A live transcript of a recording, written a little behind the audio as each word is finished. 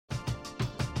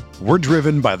We're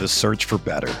driven by the search for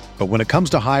better. But when it comes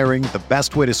to hiring, the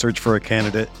best way to search for a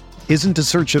candidate isn't to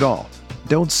search at all.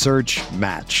 Don't search,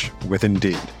 match with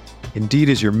Indeed. Indeed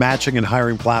is your matching and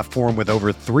hiring platform with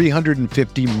over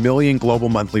 350 million global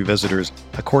monthly visitors,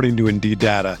 according to Indeed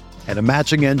data, and a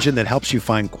matching engine that helps you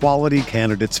find quality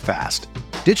candidates fast.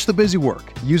 Ditch the busy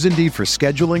work. Use Indeed for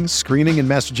scheduling, screening, and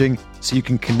messaging so you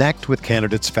can connect with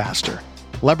candidates faster.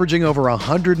 Leveraging over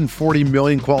 140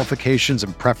 million qualifications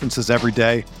and preferences every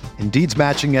day, Indeed's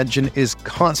matching engine is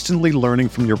constantly learning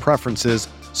from your preferences,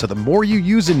 so the more you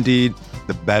use Indeed,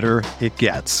 the better it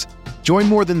gets. Join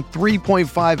more than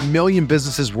 3.5 million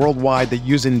businesses worldwide that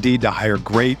use Indeed to hire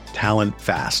great talent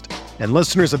fast. And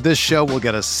listeners of this show will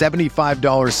get a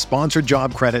 $75 sponsored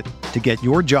job credit to get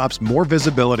your jobs more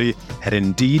visibility at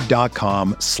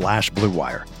Indeed.com/Blue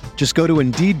Wire. Just go to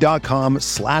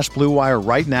Indeed.com/Blue Wire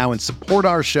right now and support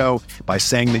our show by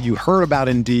saying that you heard about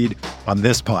Indeed on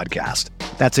this podcast.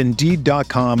 That's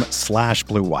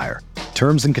Indeed.com/Blue Wire.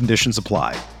 Terms and conditions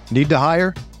apply. Need to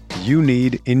hire? You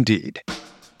need Indeed.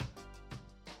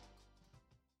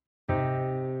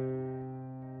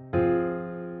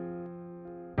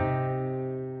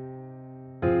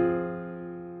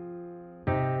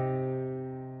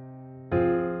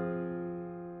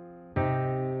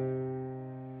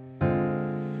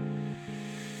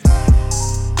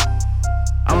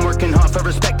 For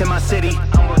respect in my city,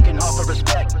 I'm working hard for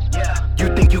respect. Yeah,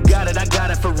 you think you got it, I got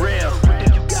it for real. You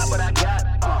think you got what I got?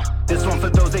 This one for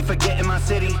those they forget in my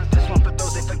city. This one for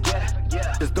those they forget.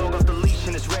 Yeah, this dog off the leash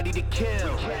and it's ready to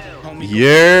kill.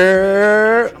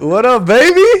 Yeah, what up,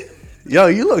 baby? Yo,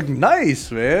 you look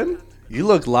nice, man. You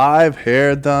look live,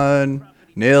 hair done,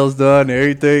 nails done,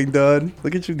 everything done.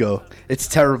 Look at you go. It's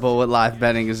terrible what live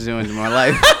betting is doing to my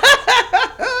life.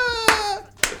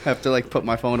 Have to like put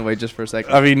my phone away just for a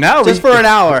second. I mean, now just for an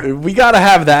hour. We gotta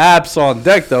have the apps on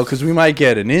deck though, because we might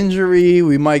get an injury.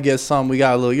 We might get some. We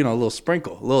got a little, a little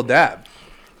sprinkle, a little dab.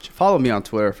 Follow me on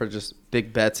Twitter for just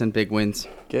big bets and big wins.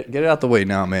 Get it out the way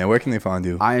now, man. Where can they find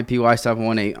you?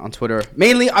 IMPY718 on Twitter.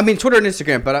 Mainly, I mean Twitter and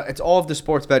Instagram, but it's all of the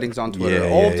sports betting's on Twitter.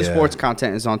 All of the sports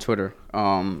content is on Twitter.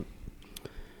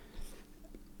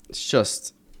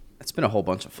 It's been a whole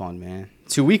bunch of fun, man.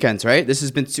 2 weekends, right? This has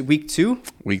been week 2?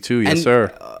 Week 2, yes,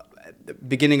 sir.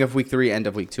 Beginning of week 3, end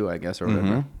of week 2, I guess, or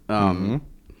whatever. A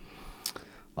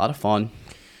lot of fun.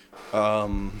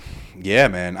 Yeah,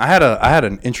 man. I had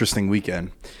an interesting weekend.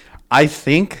 I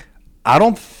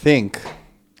don't think,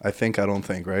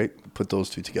 right? Put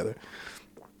those two together.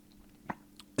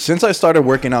 Since I started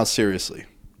working out seriously,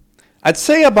 I'd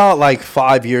say about like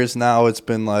 5 years now, it's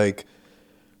been like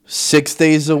 6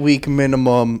 days a week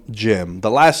minimum gym.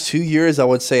 The last 2 years, I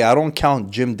would say I don't count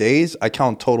gym days. I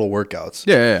count total workouts.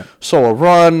 Yeah. So a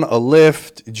run, a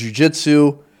lift,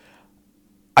 jiu-jitsu.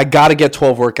 I got to get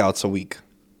 12 workouts a week.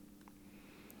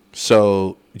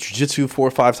 So jiu-jitsu 4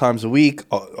 or 5 times a week,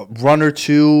 a run or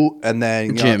two, and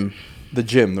then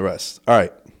the rest. All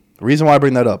right. The reason why I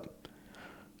bring that up,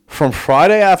 from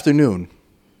Friday afternoon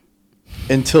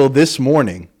until this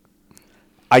morning,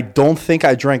 I don't think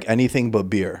I drank anything but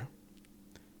beer.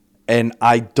 And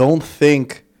I don't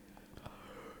think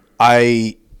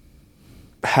I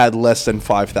had less than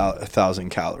 5,000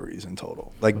 calories in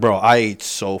total. Like, bro, I ate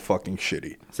so fucking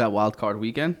shitty. Is that wild card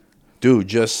weekend? Dude,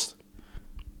 just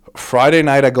Friday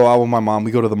night I go out with my mom.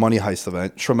 We go to the Money Heist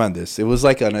event. Tremendous. It was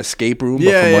like an escape room,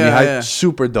 but for Money Heist. Yeah.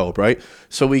 Super dope, right?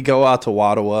 So we go out to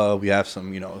Wadawa. We have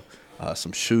some,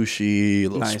 some sushi, a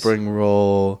little spring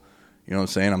roll. You know what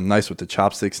I'm saying? I'm nice with the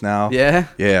chopsticks now. Yeah?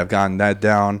 Yeah, I've gotten that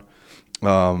down.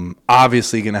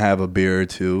 Obviously going to have a beer or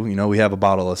two. We have a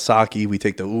bottle of sake. We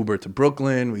take the Uber to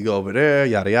Brooklyn. We go over there,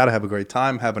 yada, yada, have a great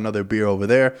time, have another beer over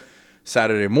there.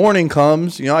 Saturday morning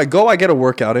comes. I get a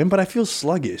workout in, but I feel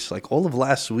sluggish. Like all of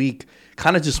last week,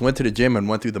 kind of just went to the gym and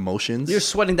went through the motions. You're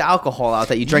sweating the alcohol out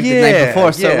that you drank the night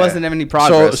before, so it wasn't any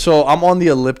progress. So I'm on the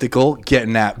elliptical,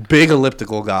 getting that big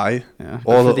elliptical guy. Yeah.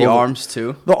 All the arms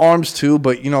too. The arms too,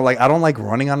 but I don't like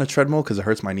running on a treadmill because it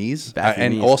hurts my knees.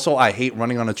 Also I hate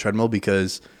running on a treadmill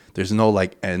because there's no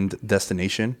end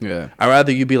destination. Yeah. I'd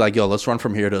rather you be like, yo, let's run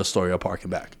from here to Astoria Park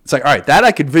and back. It's like, all right, that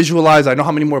I could visualize. I know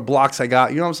how many more blocks I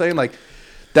got. You know what I'm saying? Like,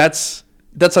 that's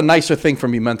a nicer thing for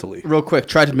me mentally. Real quick,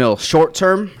 treadmill,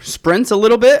 short-term sprints a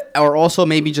little bit, or also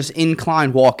maybe just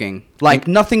incline walking. Like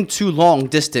nothing too long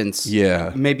distance.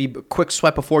 Yeah. Maybe quick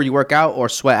sweat before you work out or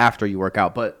sweat after you work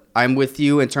out. But I'm with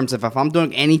you in terms of if I'm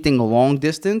doing anything long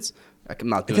distance, I'm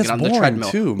not doing it on the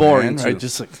treadmill. Boring too. Right?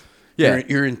 Just like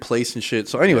you're in place and shit.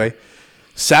 So anyway,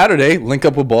 Saturday, link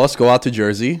up with boss, go out to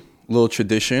Jersey. Little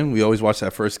tradition. We always watch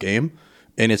that first game,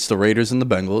 and it's the Raiders and the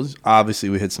Bengals. Obviously,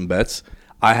 we hit some bets.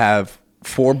 I have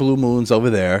 4 blue moons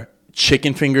over there.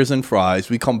 chicken fingers and fries.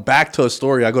 We come back to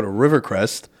Astoria. I go to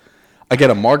Rivercrest. I get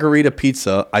a margarita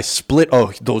pizza. I split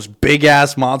those big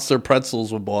ass monster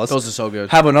pretzels with Boss. Those are so good.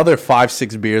 Have another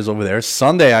 5-6 beers over there.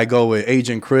 Sunday I go with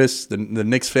Agent Chris, the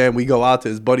Knicks fan. We go out to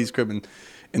his buddy's crib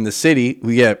in the city.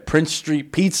 We get Prince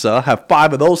Street Pizza. Have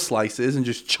 5 of those slices and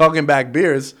just chugging back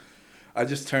beers. I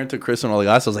just turned to Chris and all the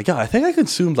guys. I was like, I think I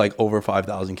consumed like over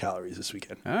 5,000 calories this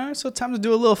weekend. All right, so time to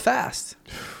do a little fast.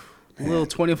 A little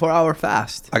 24-hour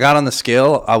fast. I got on the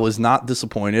scale. I was not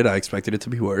disappointed. I expected it to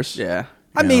be worse. Yeah.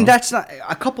 I mean, that's not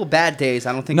a couple bad days.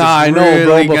 I don't think. Nah, it's I know,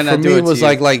 really bro. But gonna for do me, it it was to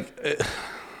you. like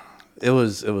it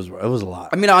was a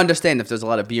lot. I mean, I understand if there's a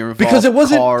lot of beer involved, Because it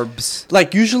wasn't carbs.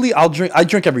 like usually I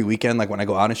drink every weekend, like when I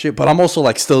go out and shit. But I'm also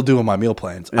like still doing my meal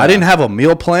plans. Yeah. I didn't have a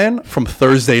meal plan from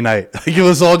Thursday night. Like it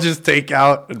was all just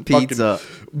takeout and Pizza,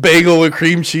 bagel with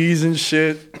cream cheese and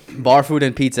shit. Bar food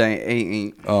and pizza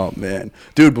ain't. Oh man,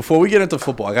 dude! Before we get into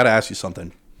football, I gotta ask you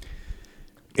something.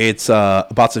 It's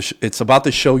about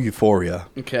the show Euphoria.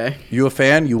 Okay. You a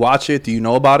fan? You watch it? Do you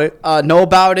know about it? Know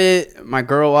about it. My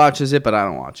girl watches it, but I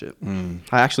don't watch it.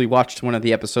 I actually watched one of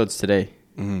the episodes today.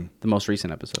 The most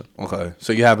recent episode. Okay,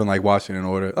 so you haven't like watched it in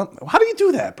order. How do you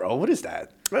do that, bro? What is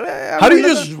that? How do you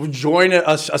just join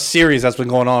a series that's been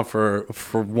going on for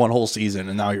one whole season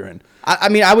and now you're in? I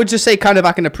mean, I would just say kind of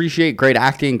I can appreciate great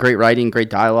acting, great writing, great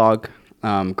dialogue,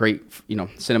 great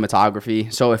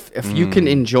cinematography. So if you can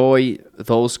enjoy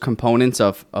those components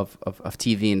of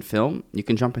TV and film, you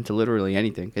can jump into literally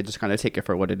anything. It just kind of take it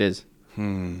for what it is.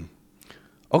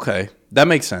 Okay, that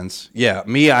makes sense. Yeah,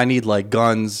 me, I need like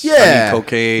guns. Yeah, I need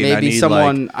cocaine. Maybe I need,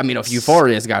 someone. Like, I mean, if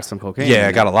Euphoria's got some cocaine. yeah,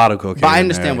 I got a lot of cocaine. But I in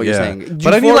understand there, what you're yeah. saying.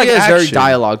 But I need like Euphoria is very action.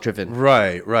 dialogue driven.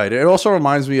 Right. It also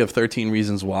reminds me of 13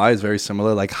 Reasons Why. It's very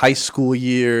similar, like high school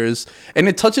years, and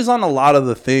it touches on a lot of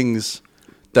the things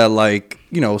that like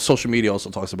social media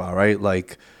also talks about, right?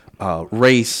 Like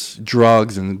race,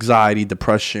 drugs, and anxiety,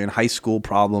 depression, high school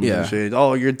problems and shit.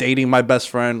 Oh, you're dating my best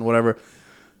friend, whatever.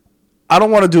 I don't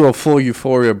want to do a full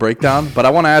Euphoria breakdown, but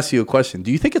I want to ask you a question.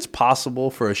 Do you think it's possible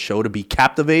for a show to be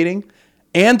captivating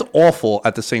and awful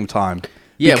at the same time?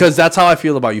 Yeah. Because that's how I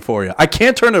feel about Euphoria. I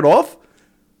can't turn it off,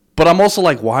 but I'm also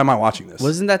like, why am I watching this?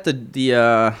 Wasn't that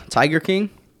the Tiger King?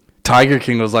 Tiger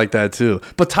King was like that too.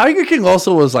 But Tiger King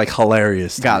also was like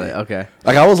hilarious. Got it. Okay.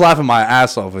 Like I was laughing my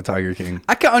ass off with Tiger King.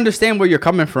 I can understand where you're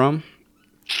coming from,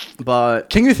 but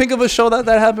Can you think of a show that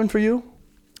happened for you?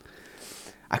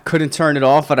 I couldn't turn it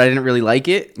off, but I didn't really like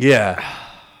it. Yeah.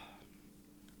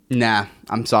 Nah,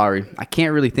 I'm sorry. I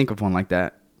can't really think of one like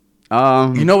that.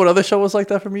 You know what other show was like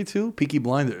that for me too? Peaky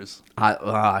Blinders.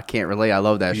 I can't relate. I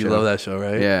love that show. You love that show,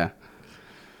 right? Yeah.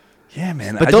 Yeah,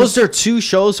 man. But those are two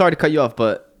shows, sorry to cut you off,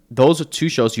 but those are two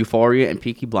shows, Euphoria and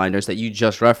Peaky Blinders, that you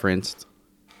just referenced,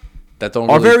 that don't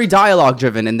are really... very dialogue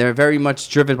driven, and they're very much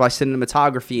driven by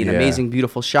cinematography and amazing,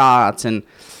 beautiful shots. And,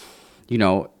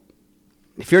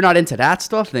 if you're not into that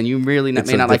stuff, then you really may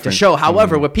not like the show.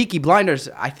 However, with Peaky Blinders,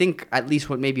 I think at least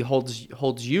what maybe holds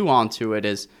you onto it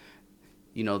is,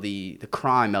 the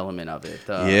crime element of it.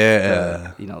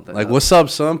 Like, what's up,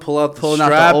 son? Pulling out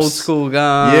straps. the old school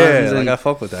guns. Yeah, like I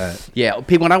fuck with that. Yeah,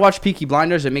 when I watch Peaky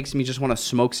Blinders, it makes me just want to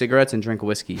smoke cigarettes and drink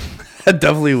whiskey.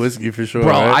 Definitely whiskey for sure.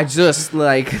 Bro, right? I just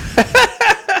like...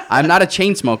 I'm not a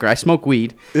chain smoker. I smoke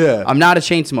weed. Yeah. I'm not a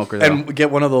chain smoker, though. And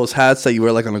get one of those hats that you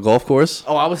wear like on a golf course.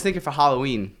 Oh, I was thinking for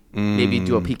Halloween. Maybe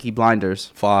do a Peaky Blinders.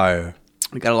 Fire.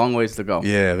 We got a long ways to go.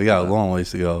 Yeah, we got a long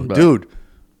ways to go. Dude,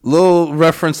 little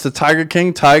reference to Tiger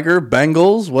King,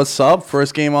 Bengals. What's up?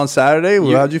 First game on Saturday.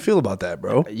 How'd you feel about that,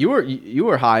 bro? You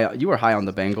were high on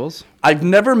the Bengals. I've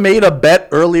never made a bet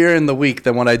earlier in the week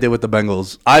than what I did with the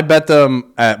Bengals. I bet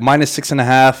them at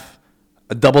 -6.5,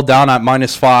 a double down at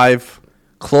 -5,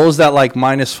 closed at like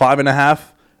 -5.5,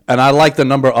 and I like the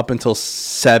number up until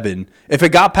 7. If it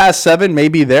got past 7,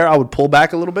 maybe there I would pull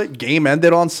back a little bit. Game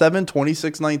ended on 7,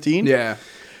 26-19. Yeah.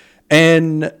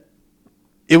 And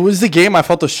it was the game I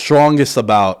felt the strongest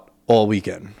about all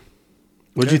weekend.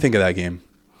 What did you think of that game?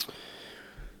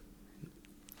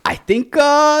 I think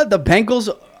the Bengals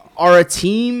are a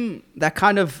team that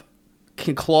kind of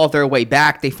can claw their way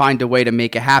back. They find a way to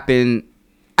make it happen.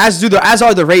 As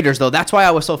are the Raiders, though. That's why I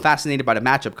was so fascinated by the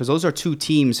matchup, because those are two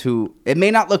teams who, it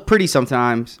may not look pretty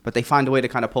sometimes, but they find a way to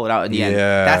kind of pull it out in the end.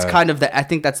 That's kind of I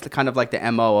think that's the kind of like the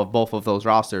MO of both of those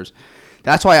rosters.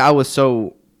 That's why I was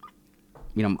so,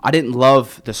 I didn't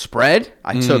love the spread.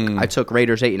 I took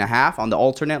Raiders 8.5 on the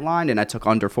alternate line, and I took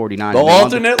under 49. The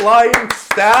alternate line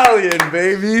stallion,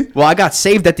 baby. Well, I got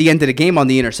saved at the end of the game on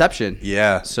the interception.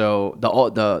 Yeah. So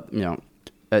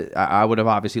I would have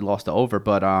obviously lost the over,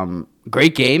 but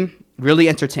great game, really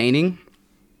entertaining.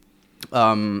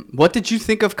 What did you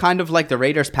think of kind of like the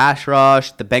Raiders pass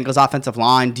rush, the Bengals offensive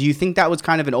line? Do you think that was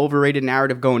kind of an overrated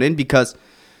narrative going in? Because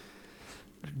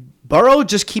Burrow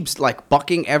just keeps like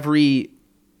bucking every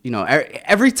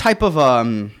type of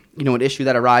an issue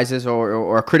that arises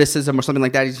or a criticism or something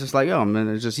like that. He's just like, oh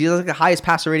man, he's like the highest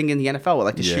passer rating in the NFL with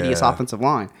like the shittiest offensive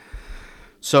line.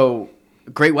 So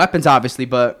great weapons, obviously,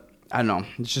 but I don't know.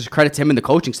 It's just credit to him and the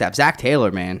coaching staff. Zach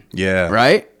Taylor, man. Yeah.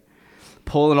 Right?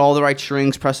 Pulling all the right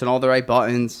strings, pressing all the right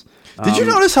buttons. Did you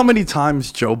notice how many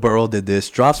times Joe Burrow did this?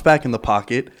 Drops back in the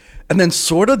pocket and then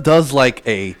sort of does like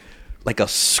a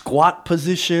squat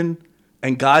position,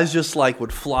 and guys just like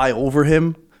would fly over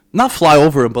him. Not fly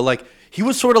over him, but like he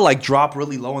would sort of like drop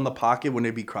really low in the pocket when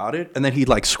they'd be crowded, and then he'd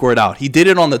like squirt out. He did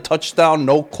it on the touchdown,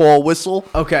 no call whistle.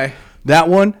 Okay. That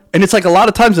one. And it's like a lot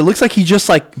of times it looks like he just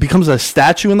like becomes a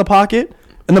statue in the pocket,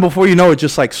 and then before you know it,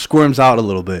 just like squirms out a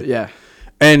little bit. Yeah.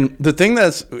 And the thing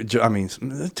this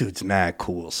dude's mad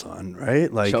cool, son,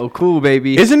 right? Like, so cool,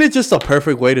 baby. Isn't it just a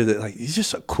perfect way to, like, he's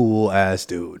just a cool ass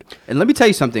dude. And let me tell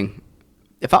you something.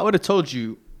 If I would have told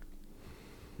you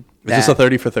Is this a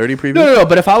 30 for 30 preview? No.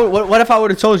 But what if I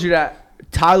would have told you that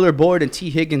Tyler Boyd and T.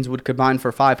 Higgins would combine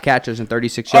for 5 catches and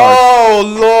 36 yards?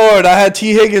 Oh, Lord. I had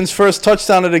T. Higgins' first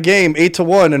touchdown of the game,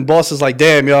 8-1, and boss is like,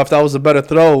 damn, yo, if that was a better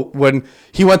throw. When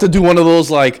he went to do one of those,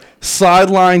 like,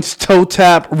 sidelines, toe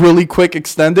tap, really quick,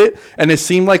 extend it, and it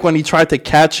seemed like when he tried to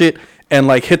catch it and,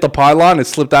 like, hit the pylon, it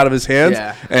slipped out of his hands.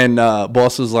 Yeah. And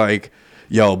boss was like,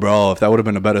 yo, bro, if that would have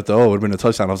been a better throw, it would have been a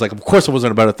touchdown. I was like, of course it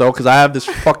wasn't a better throw because I have this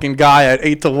fucking guy at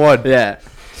 8-1. Yeah.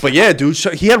 But yeah, dude,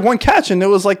 he had one catch, and it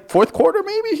was like fourth quarter,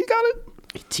 maybe he got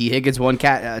it. T. Higgins one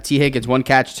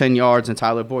catch, 10 yards, and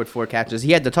Tyler Boyd 4 catches.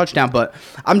 He had the touchdown, but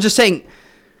I'm just saying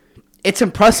it's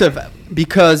impressive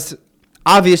because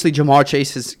obviously Jamar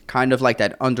Chase is kind of like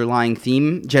that underlying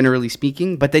theme, generally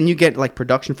speaking. But then you get like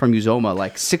production from Uzomah,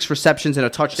 like 6 receptions and a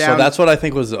touchdown. So that's what I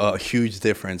think was a huge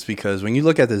difference because when you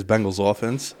look at this Bengals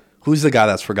offense, who's the guy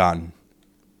that's forgotten?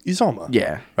 Uzomah.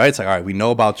 Yeah. Right? It's like, all right, we know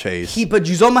about Chase. But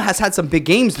Uzomah has had some big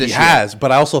games this year. He has,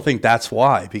 but I also think that's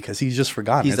why, because he's just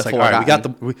forgotten. He's it's the like, all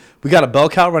right, we got a bell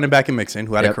cow running back in Mixon,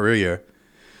 who had a career year.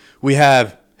 We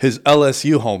have his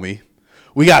LSU homie.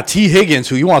 We got T. Higgins,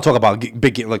 who you want to talk about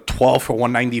big, like 12 for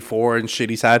 194 and shit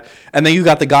he's had. And then you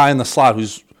got the guy in the slot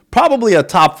who's probably a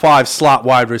top 5 slot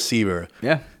wide receiver.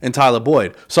 Yeah. And Tyler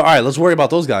Boyd. So, all right, let's worry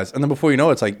about those guys. And then before you know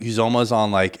it, it's like Uzomah's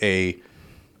on like a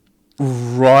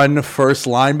run first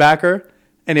linebacker,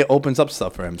 and it opens up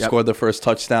stuff for him. Yep. Scored the first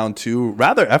touchdown, too,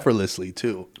 rather effortlessly,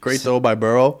 too. Great throw by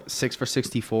Burrow. 6 for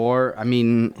 64. I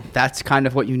mean, that's kind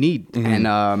of what you need. Mm-hmm.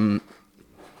 And,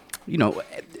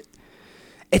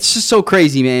 it's just so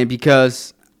crazy, man,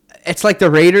 because it's like the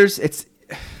Raiders. It's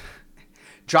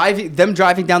driving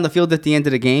down the field at the end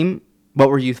of the game. What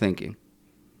were you thinking?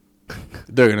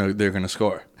 They're gonna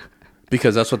score.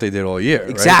 Because that's what they did all year, right?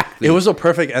 Exactly. It was a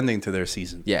perfect ending to their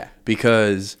season. Yeah.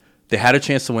 Because they had a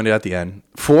chance to win it at the end.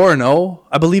 4-0,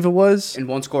 I believe it was. In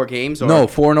one-score games? Or? No,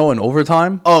 4-0 in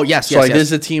overtime. Oh, yes. So this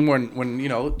is a team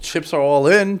when chips are all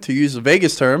in, to use a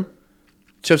Vegas term,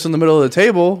 chips in the middle of the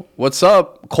table, what's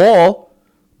up, call,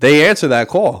 they answer that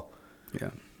call.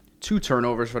 Yeah. 2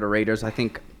 turnovers for the Raiders, I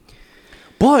think.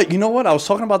 But you know what? I was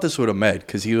talking about this with Ahmed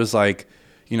because he was like,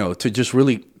 to just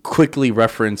really quickly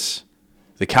reference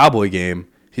the Cowboy game,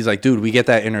 he's like, dude, we get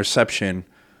that interception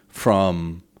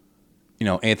from,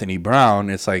 Anthony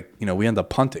Brown. It's like, we end up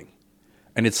punting.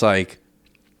 And it's like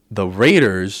the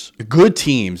Raiders, good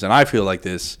teams, and I feel like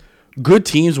this, good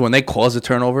teams, when they cause a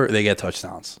turnover, they get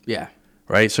touchdowns. Yeah.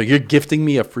 Right? So you're gifting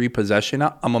me a free possession,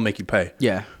 I'm going to make you pay.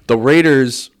 Yeah. The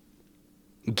Raiders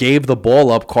gave the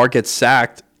ball up, Carr gets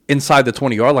sacked inside the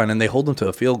 20-yard line, and they hold him to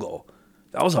a field goal.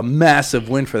 That was a massive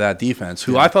win for that defense,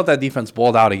 who I thought that defense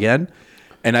balled out again.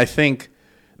 And I think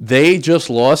they just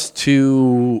lost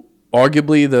to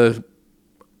arguably the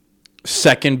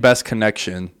second best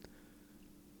connection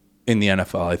in the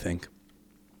NFL, I think.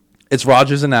 It's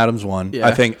Rodgers and Adams one. Yeah.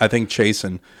 I think Chase,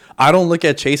 and I don't look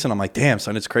at Chase and I'm like, damn,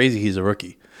 son, it's crazy he's a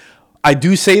rookie. I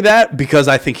do say that because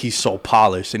I think he's so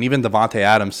polished. And even Devontae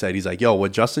Adams said, he's like, yo,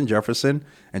 what Justin Jefferson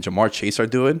and Jamar Chase are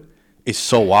doing is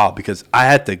so wild because I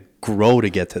had to grow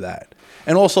to get to that.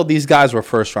 And also, these guys were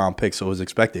first-round picks, so it was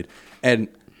expected. And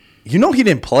he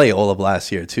didn't play all of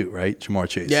last year, too, right? Jamar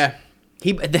Chase. Yeah.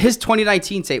 His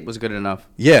 2019 tape was good enough.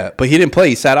 Yeah, but he didn't play.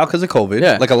 He sat out because of COVID,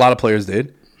 Yeah. like a lot of players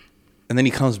did. And then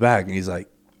he comes back, and he's like,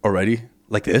 already?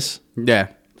 Like this? Yeah.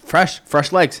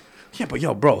 Fresh legs. Yeah, but,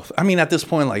 yo, bro, I mean, at this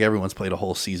point, like, everyone's played a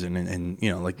whole season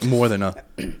and like, more than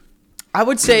I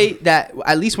would say that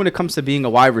at least when it comes to being a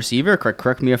wide receiver,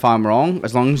 correct me if I'm wrong,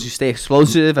 as long as you stay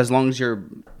explosive, as long as you're...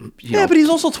 Yeah, but he's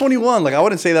also 21. Like, I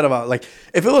wouldn't say that about... Like,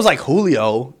 if it was like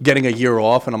Julio getting a year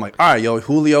off, and I'm like, all right, yo,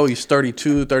 Julio, he's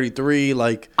 32, 33,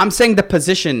 like... I'm saying the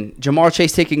position. Jamar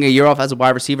Chase taking a year off as a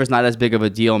wide receiver is not as big of a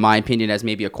deal, in my opinion, as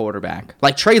maybe a quarterback.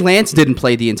 Like, Trey Lance didn't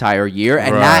play the entire year,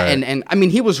 and and I mean,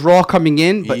 he was raw coming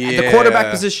in, but at the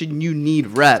quarterback position, you need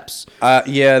reps.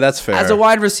 Yeah, that's fair. As a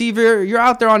wide receiver, you're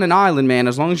out there on an island, man.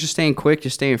 As long as you're staying quick,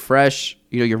 you're staying fresh,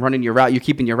 you're running your route, you're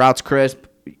keeping your routes crisp.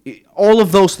 All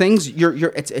of those things,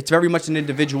 it's very much an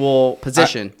individual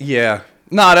position. Yeah.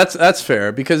 No, that's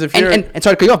fair, because if you're... And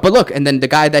sorry to cut you off, but look, and then the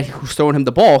guy who's throwing him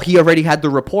the ball, he already had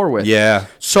the rapport with. Yeah.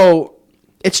 So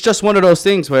it's just one of those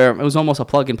things where it was almost a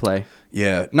plug and play.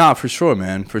 Yeah, nah, for sure,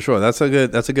 man, for sure. That's a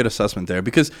good assessment there,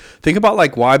 because think about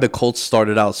like why the Colts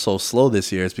started out so slow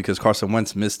this year. It's because Carson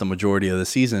Wentz missed the majority of the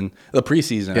season, the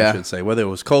preseason, I should say, whether it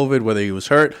was COVID, whether he was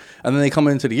hurt, and then they come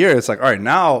into the year. It's like, all right,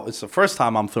 now it's the first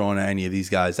time I'm throwing at any of these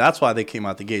guys. That's why they came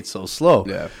out the gate so slow.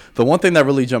 Yeah. The one thing that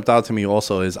really jumped out to me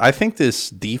also is I think this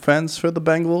defense for the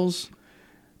Bengals,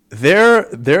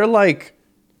 they're like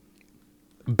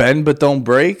bend but don't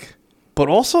break. But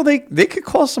also, they could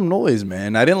cause some noise,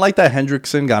 man. I didn't like that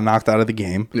Hendrickson got knocked out of the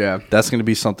game. Yeah. That's going to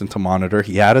be something to monitor.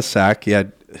 He had a sack. He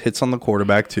had hits on the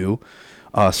quarterback, too.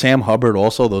 Sam Hubbard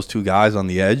also, those two guys on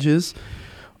the edges.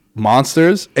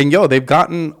 Monsters. And, they've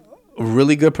gotten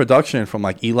really good production from,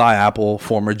 like, Eli Apple,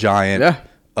 former Giant. Yeah.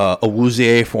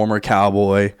 Awuzie, former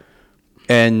Cowboy.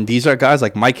 And these are guys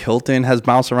like Mike Hilton has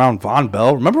bounced around. Von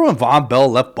Bell. Remember when Von Bell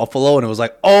left Buffalo and it was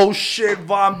like, oh, shit,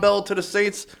 Von Bell to the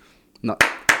Saints? No.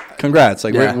 Congrats.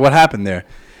 Like, what happened there?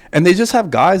 And they just have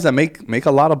guys that make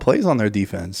a lot of plays on their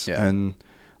defense. Yeah. And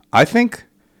I think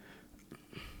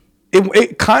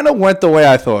it kind of went the way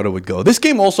I thought it would go. This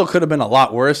game also could have been a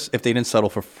lot worse if they didn't settle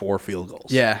for 4 field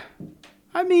goals. Yeah.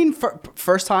 I mean, for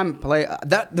first time play,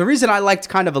 the reason I liked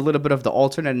kind of a little bit of the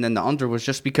alternate and then the under was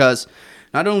just because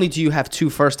not only do you have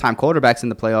 2 first-time quarterbacks in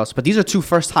the playoffs, but these are 2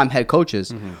 first-time head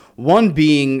coaches. Mm-hmm. One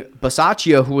being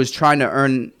Bisaccia, who is trying to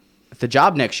earn the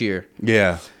job next year.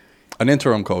 Yeah. An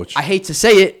interim coach. I hate to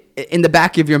say it, in the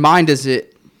back of your mind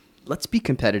let's be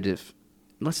competitive.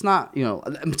 Let's not,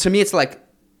 to me it's like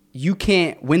you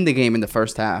can't win the game in the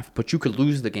first half, but you could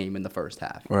lose the game in the first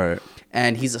half. Right.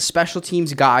 And he's a special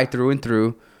teams guy through and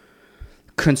through.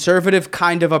 Conservative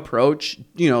kind of approach.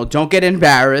 Don't get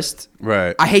embarrassed.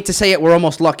 Right. I hate to say it, we're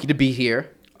almost lucky to be here.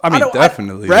 I mean,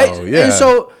 definitely. Right? Though, yeah. And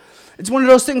so it's one of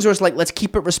those things where it's like, let's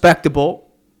keep it respectable.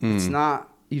 It's not,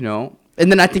 And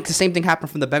then I think the same thing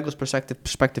happened from the Bengals'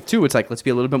 perspective too. It's like, let's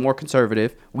be a little bit more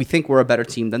conservative. We think we're a better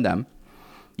team than them.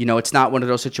 It's not one of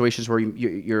those situations where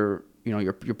you're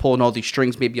pulling all these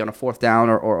strings maybe on a 4th down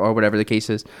or whatever the case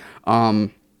is.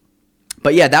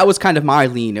 But yeah, that was kind of my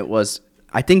lean. It was,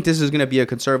 I think this is going to be a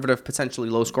conservative, potentially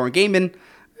low-scoring game, and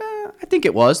I think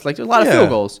it was like a lot of field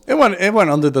goals. It went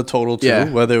under the total too.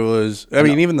 Yeah. Whether it was,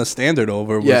 even the standard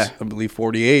over was I believe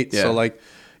 48. Yeah. So like.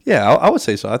 Yeah, I would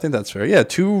say so. I think that's fair. Yeah,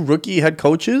 2 rookie head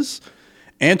coaches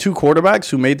and 2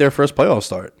 quarterbacks who made their first playoff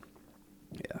start.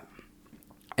 Yeah.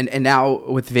 And now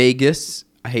with Vegas,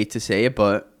 I hate to say it,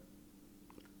 but,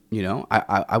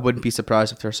 I wouldn't be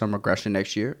surprised if there's some regression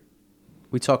next year.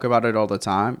 We talk about it all the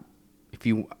time. If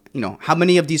how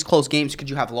many of these close games could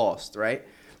you have lost, right?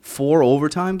 4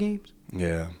 overtime games?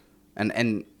 Yeah. And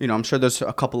I'm sure there's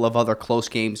a couple of other close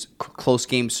games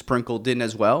sprinkled in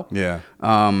as well. Yeah.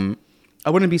 I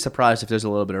wouldn't be surprised if there's a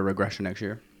little bit of regression next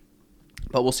year.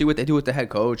 But we'll see what they do with the head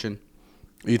coach. And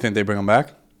you think they bring him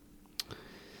back?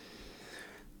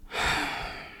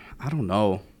 I don't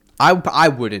know. I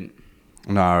wouldn't.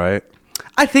 Nah, right?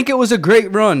 I think it was a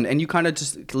great run, and you kind of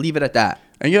just leave it at that.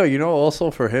 And,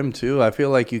 also for him, too, I feel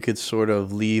like you could sort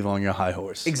of leave on your high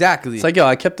horse. Exactly. It's like,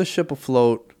 I kept the ship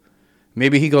afloat.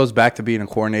 Maybe he goes back to being a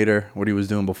coordinator, what he was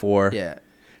doing before. Yeah.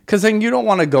 Because then you don't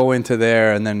want to go into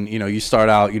there and then, you start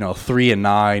out,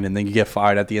 3-9 and then you get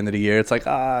fired at the end of the year. It's like,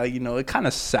 it kind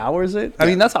of sours it. I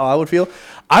mean, that's how I would feel.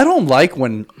 I don't like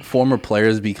when former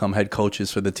players become head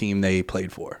coaches for the team they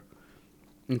played for.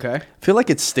 Okay. I feel like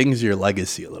it stings your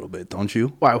legacy a little bit, don't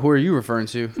you? Wow, who are you referring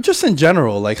to? Just in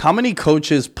general. Like, how many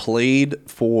coaches played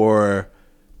for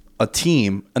a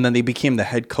team and then they became the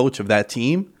head coach of that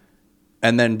team?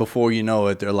 And then before you know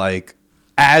it, they're like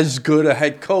as good a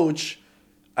head coach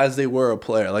as they were a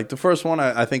player. Like, the first one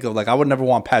I think of, like, I would never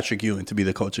want Patrick Ewing to be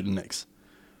the coach of the Knicks.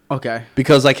 Okay.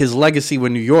 Because, like, his legacy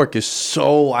with New York is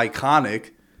so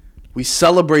iconic. We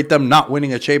celebrate them not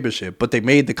winning a championship, but they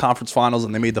made the conference finals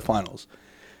and they made the finals.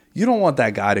 You don't want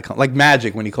that guy to come. Like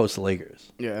Magic when he coached the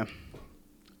Lakers. Yeah.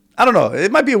 I don't know.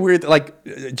 It might be a weird, like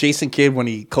Jason Kidd when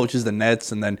he coaches the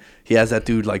Nets and then he has that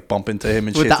dude like bump into him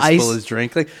and With shit the to spill ice. his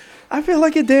drink. Like, I feel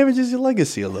like it damages your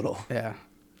legacy a little. Yeah.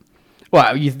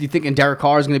 Well, you thinking Derek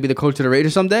Carr is going to be the coach of the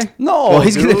Raiders someday? No, Well,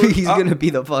 he's dude. going to be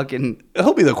the fucking.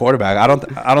 He'll be the quarterback.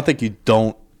 I don't think you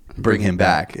don't bring him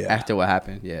back. Yeah. After what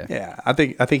happened. Yeah. Yeah, I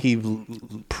think he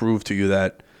proved to you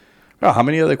that. Oh, how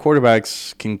many other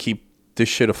quarterbacks can keep this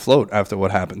shit afloat after what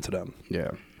happened to them?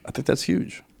 Yeah. I think that's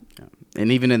huge. And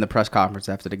even in the press conference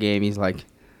after the game, he's like,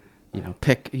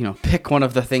 pick one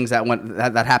of the things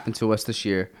that happened to us this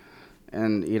year,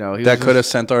 and That could have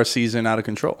sent our season out of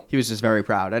control. He was just very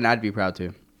proud, and I'd be proud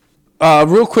too.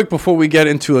 Real quick before we get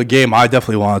into a game, I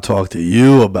definitely want to talk to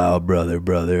you about,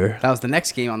 brother. That was the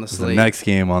next game on the slate. The next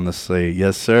game on the slate,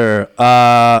 yes, sir.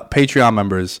 Patreon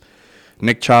members: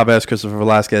 Nick Chavez, Christopher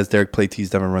Velasquez, Derek Platees,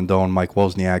 Devin Rondon, Mike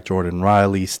Wozniak, Jordan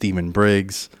Riley, Steven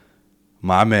Briggs,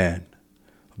 my man.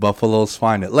 Buffalo's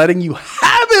find it. Letting you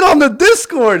have it on the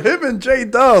Discord. Him and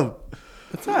J-Dub.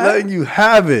 Letting you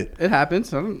have it. It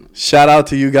happens. Shout out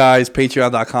to you guys.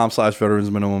 Patreon.com/Veterans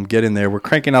Minimum. Get in there. We're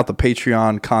cranking out the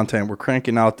Patreon content. We're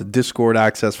cranking out the Discord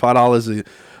access. $5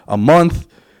 a month.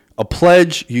 A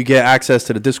pledge. You get access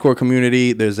to the Discord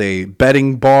community. There's a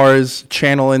betting bars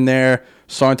channel in there.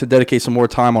 Starting to dedicate some more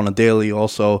time on a daily.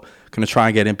 Also, going to try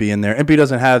and get Impy in there. Impy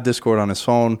doesn't have Discord on his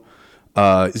phone.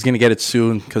 He's going to get it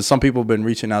soon because some people have been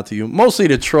reaching out to you, mostly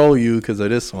to troll you because of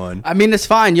this one. I mean, it's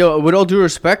fine. Yo, with all due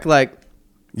respect, like,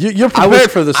 you're prepared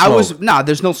for the smoke.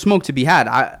 There's no smoke to be had.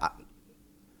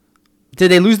 Did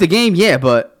they lose the game? Yeah,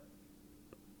 but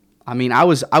I mean, I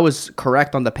was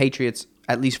correct on the Patriots,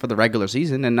 at least for the regular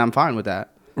season, and I'm fine with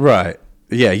that. Right.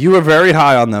 Yeah, you were very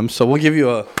high on them, so we'll give you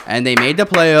a. And they made the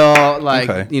playoff. Like,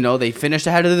 Okay. They finished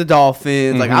ahead of the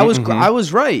Dolphins. Like, I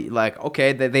was right. Like,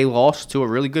 okay, they lost to a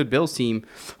really good Bills team,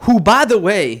 who, by the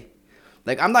way,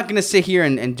 like, I'm not gonna sit here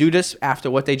and do this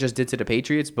after what they just did to the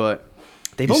Patriots, but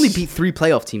they've only beat 3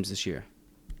 playoff teams this year.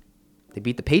 They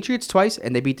beat the Patriots twice,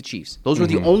 and they beat the Chiefs. Those were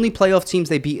the only playoff teams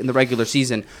they beat in the regular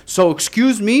season. So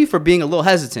excuse me for being a little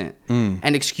hesitant.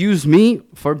 And excuse me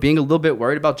for being a little bit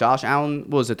worried about Josh Allen.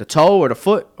 What was it, the toe or the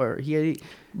foot? Or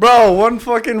Bro, one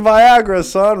fucking Viagra,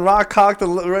 son. Rock cocked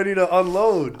and ready to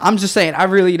unload. I'm just saying, I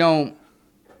really don't.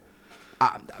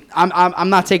 I'm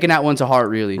not taking that one to heart,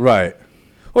 really. Right.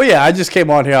 Well, yeah, I just came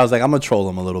on here. I was like, I'm going to troll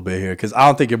him a little bit here because I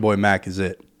don't think your boy Mac is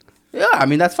it. Yeah, I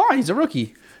mean, that's fine. He's a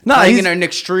rookie. No, Playing he's in an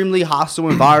extremely hostile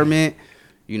environment.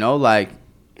 Like,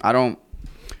 I don't.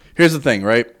 Here's the thing,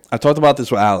 right? I talked about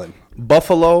this with Allen.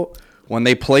 Buffalo, when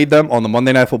they played them on the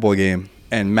Monday Night Football game,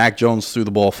 and Mac Jones threw the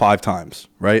ball 5 times,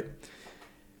 right?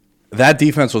 That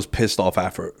defense was pissed off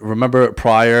after. Remember,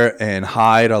 Pryor and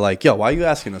Hyde are like, yo, why are you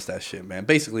asking us that shit, man?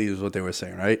 Basically, is what they were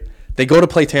saying, right? They go to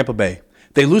play Tampa Bay.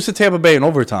 They lose to Tampa Bay in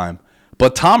overtime.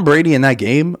 But Tom Brady in that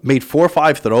game made 4 or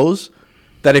 5 throws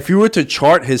that if you were to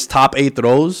chart his top 8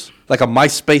 throws, like a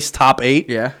MySpace top 8,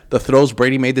 the throws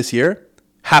Brady made this year,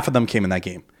 half of them came in that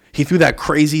game. He threw that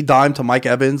crazy dime to Mike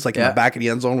Evans, like in the back of the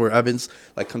end zone where Evans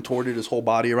like contorted his whole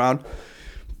body around.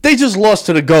 They just lost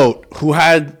to the GOAT, who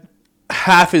had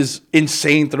half his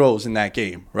insane throws in that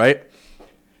game, right?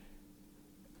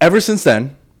 Ever since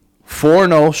then,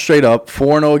 4-0 straight up,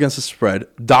 4-0 against the spread,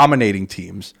 dominating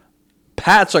teams.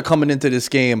 Pats are coming into this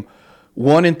game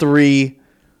 1-3.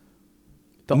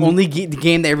 The only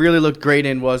game they really looked great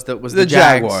in was the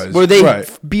Jaguars, where they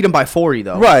beat them by 40,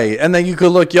 though. Right, and then you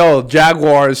could look,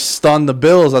 Jaguars stunned the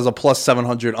Bills as a plus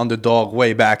 700 underdog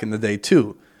way back in the day,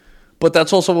 too. But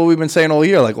that's also what we've been saying all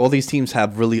year. Like, all these teams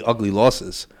have really ugly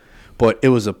losses. But it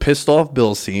was a pissed-off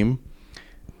Bills team.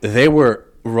 They were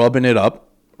rubbing it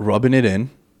up, rubbing it in.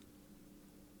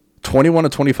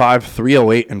 21-25,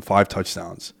 308, and 5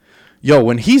 touchdowns.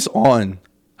 When he's on,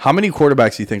 how many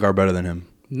quarterbacks do you think are better than him?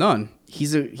 None.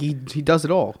 He does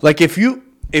it all. Like, if you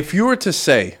were to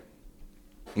say,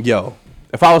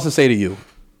 if I was to say to you,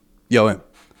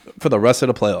 for the rest of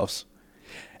the playoffs,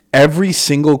 every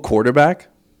single quarterback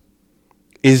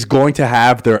is going to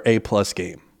have their A-plus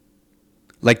game.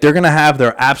 Like, they're going to have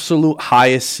their absolute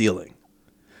highest ceiling.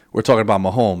 We're talking about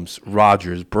Mahomes,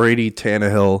 Rodgers, Brady,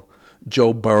 Tannehill,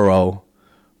 Joe Burrow.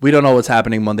 We don't know what's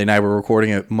happening Monday night. We're recording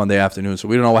it Monday afternoon, so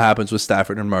we don't know what happens with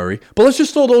Stafford and Murray. But let's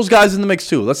just throw those guys in the mix,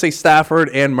 too. Let's say Stafford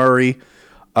and Murray,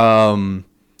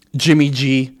 Jimmy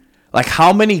G. Like,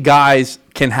 how many guys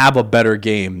can have a better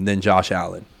game than Josh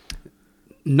Allen?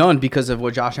 None, because of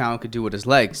what Josh Allen could do with his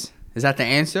legs. Is that the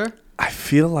answer? I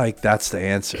feel like that's the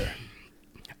answer.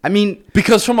 I mean,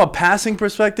 because from a passing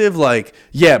perspective, like,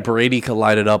 yeah, Brady could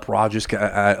light it up, Rodgers could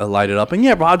light it up, and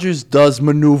yeah, Rodgers does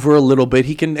maneuver a little bit.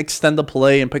 He can extend the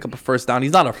play and pick up a first down.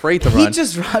 He's not afraid to run.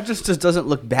 Rodgers just doesn't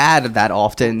look bad that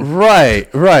often. Right.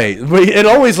 But it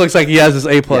always looks like he has his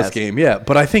A+ game. Yeah,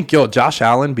 but I think Josh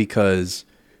Allen, because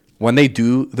when they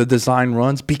do the design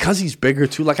runs, because he's bigger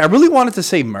too. Like, I really wanted to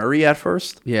say Murray at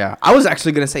first. Yeah, I was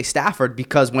actually gonna say Stafford,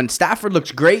 because when Stafford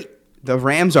looks great, the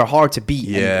Rams are hard to beat,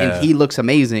 and he looks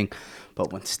amazing.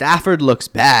 But when Stafford looks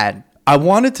bad, I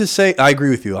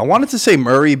agree with you. I wanted to say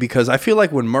Murray because I feel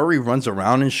like when Murray runs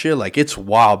around and shit, like, it's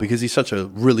wild because he's such a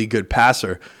really good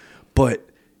passer. But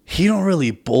he don't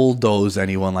really bulldoze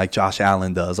anyone like Josh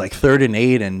Allen does. Like 3rd and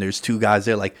 8 and there's 2 guys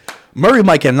there. Like, Murray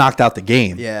might get knocked out the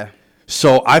game. Yeah.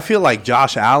 So I feel like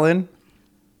Josh Allen,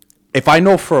 if I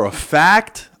know for a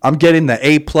fact I'm getting the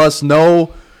A+,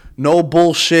 no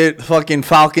bullshit fucking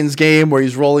Falcons game where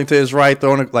he's rolling to his right,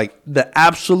 throwing it, like, the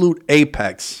absolute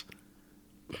apex,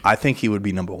 I think he would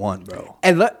be number 1, bro.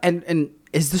 And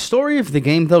is the story of the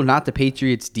game, though, not the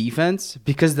Patriots' defense?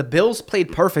 Because the Bills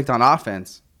played perfect on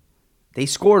offense. They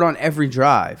scored on every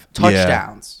drive.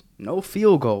 Touchdowns. Yeah. No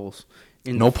field goals.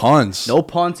 No punts. No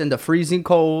punts in the freezing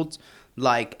cold.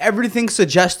 Like, everything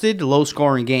suggested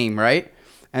low-scoring game, right?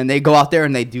 And they go out there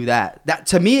and they do that. That,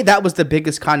 to me, that was the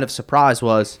biggest kind of surprise,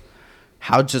 was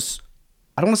how just,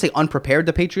 I don't want to say unprepared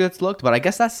the Patriots looked, but I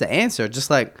guess that's the answer. Just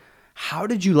like, how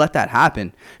did you let that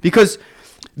happen? Because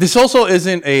this also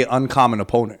isn't a uncommon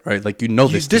opponent, right? Like, this team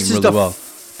really well.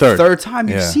 Third time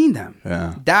you've seen them.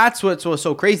 Yeah. That's what's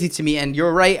so crazy to me. And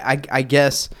you're right, I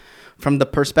guess, from the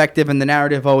perspective and the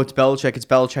narrative, it's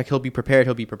Belichick, he'll be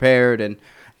prepared, and,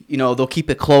 they'll keep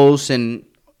it close and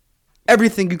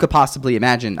everything you could possibly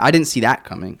imagine. I didn't see that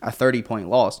coming, a 30-point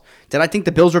loss. Did I think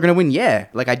the Bills were going to win? Yeah,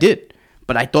 like I did.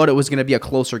 But I thought it was going to be a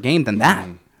closer game than that.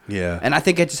 Yeah. And I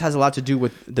think it just has a lot to do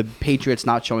with the Patriots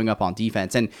not showing up on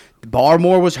defense. And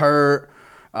Barmore was hurt.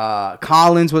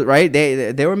 Collins was right.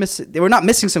 They were not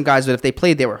missing some guys, but if they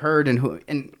played, they were hurt.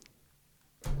 And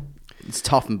it's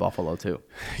tough in Buffalo too.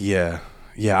 Yeah.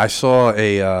 I saw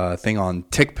a thing on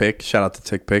TickPick. Shout out to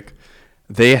TickPick.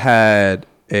 They had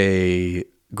a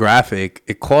graphic.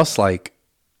 It costs like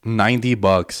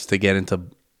 $90 to get into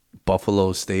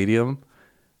Buffalo Stadium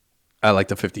at like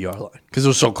the 50-yard line because it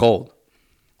was so cold.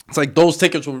 It's like those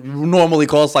tickets would normally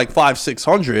cost like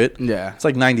 $500-$600. Yeah, it's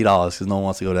like $90 because no one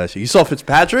wants to go to that shit. You saw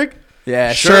Fitzpatrick?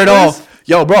 Yeah, shirt off.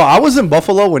 Yo, bro, I was in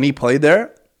Buffalo when he played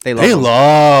there. They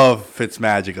love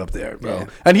Fitzmagic up there, bro. Yeah.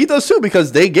 And he does too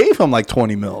because they gave him like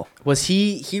 $20 million. Was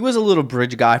he was a little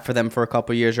bridge guy for them for a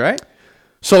couple years, right?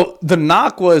 So the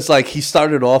knock was like he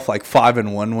started off like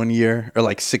 5-1 one year or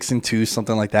like 6-2,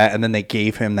 something like that, and then they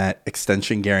gave him that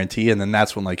extension guarantee, and then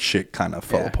that's when like shit kind of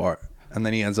fell apart, and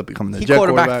then he ends up becoming the Jet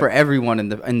quarterback for everyone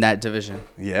in that division.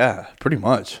 Yeah, pretty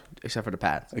much, except for the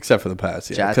Pats.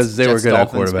 Yeah, because they were good at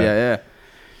quarterback. Yeah.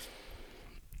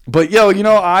 But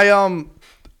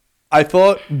I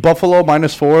thought Buffalo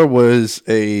 -4 was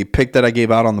a pick that I gave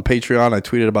out on the Patreon. I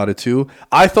tweeted about it too.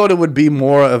 I thought it would be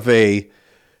more of a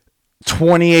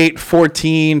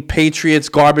 28-14 Patriots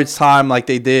garbage time like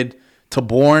they did to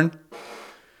Bourne.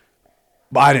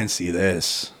 But I didn't see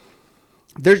this.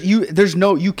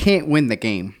 You can't win the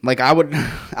game. Like I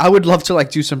would love to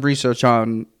like do some research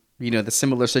on, the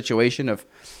similar situation of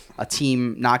a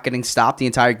team not getting stopped the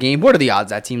entire game. What are the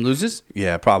odds that team loses?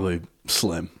 Yeah, probably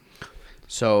slim.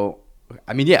 So,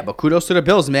 I mean, yeah, but kudos to the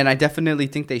Bills, man. I definitely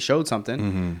think they showed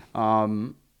something.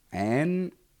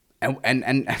 Mm-hmm.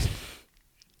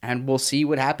 And we'll see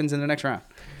what happens in the next round.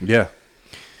 Yeah.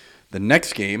 The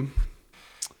next game,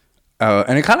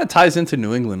 and it kind of ties into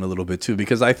New England a little bit too,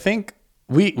 because I think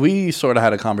we sort of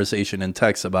had a conversation in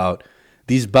text about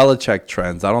these Belichick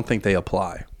trends. I don't think they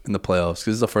apply in the playoffs because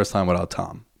this is the first time without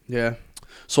Tom. Yeah.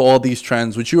 So all these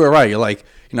trends, which you are right. You're like,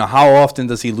 how often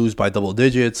does he lose by double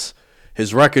digits?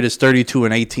 His record is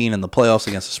 32-18 in the playoffs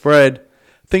against the spread.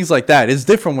 Things like that. It's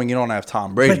different when you don't have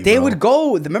Tom Brady. But they would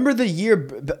go. Remember the year?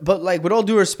 But like, with all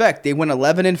due respect, they went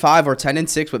 11-5 or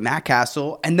 10-6 with Matt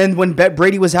Castle, and then when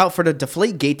Brady was out for the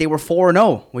Deflate Gate, they were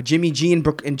 4-0 with Jimmy G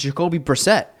and Jacoby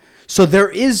Brissett. So there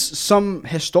is some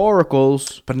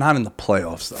historicals, but not in the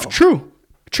playoffs, though.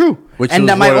 True. And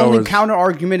that my only counter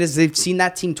argument is they've seen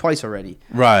that team twice already.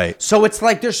 Right. So it's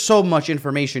like there's so much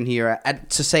information here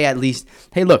to say at least,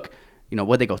 hey, look,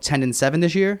 what they go 10-7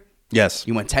 this year. Yes.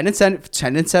 You went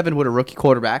 10-7 with a rookie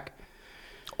quarterback.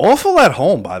 Awful at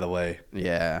home, by the way.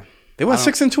 Yeah. They went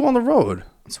 6-2 on the road.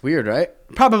 It's weird, right?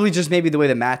 Probably just maybe the way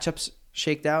the matchups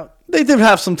shaked out. They did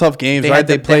have some tough games, right?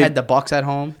 They had the Bucs at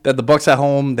home. They had the Bucs at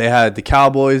home. They had the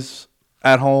Cowboys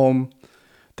at home.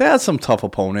 They had some tough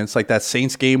opponents. Like that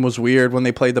Saints game was weird when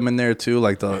they played them in there too.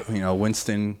 Like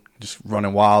Winston just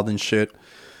running wild and shit.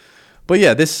 But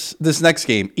yeah, this next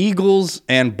game, Eagles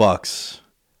and Bucks.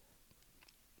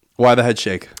 Why the head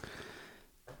shake?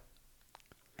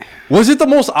 Was it the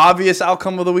most obvious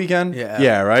outcome of the weekend? Yeah.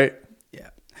 Yeah, right? Yeah.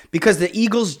 Because the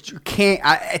Eagles can't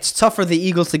it's tough for the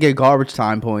Eagles to get garbage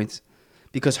time points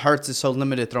because Hurts is so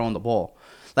limited throwing the ball.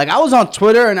 Like, I was on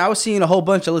Twitter, and I was seeing a whole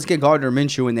bunch of let's get Gardner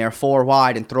Minshew in there 4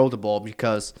 wide and throw the ball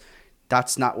because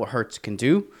that's not what Hurts can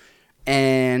do.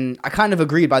 And I kind of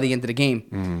agreed by the end of the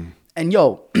game. And,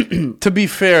 to be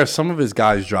fair, some of his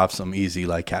guys dropped some easy,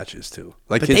 catches, too.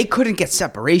 But they couldn't get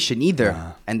separation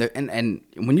either. And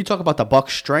when you talk about the Bucs'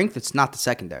 strength, it's not the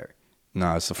secondary.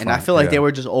 No, it's the front. And I feel like they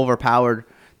were just overpowered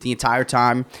the entire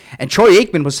time. And Troy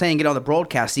Aikman was saying it on the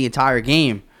broadcast the entire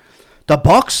game. The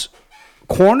Bucs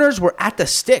corners were at the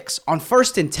sticks on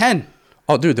 1st and 10.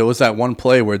 Oh, dude, there was that one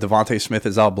play where Devontae Smith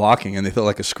is out blocking, and they threw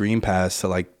a screen pass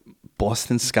to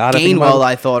Boston Scott. Gainwell,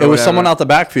 I thought. It was someone out the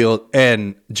backfield,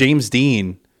 and Jamel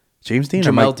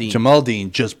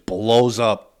Dean just blows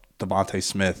up Devontae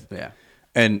Smith. Yeah.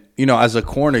 And, as a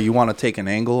corner, you want to take an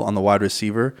angle on the wide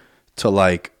receiver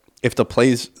to, if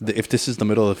this is the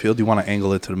middle of the field, you want to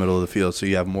angle it to the middle of the field so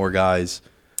you have more guys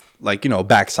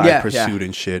backside pursuit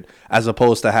and shit, as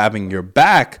opposed to having your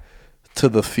back to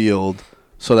the field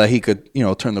so that he could,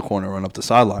 turn the corner and run up the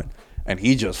sideline. And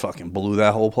he just fucking blew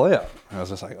that whole play up. And I was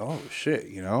just like, oh, shit,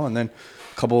 And then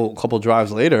a couple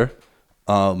drives later,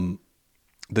 the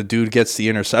dude gets the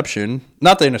interception.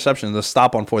 Not the interception, the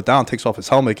stop on 4th down, takes off his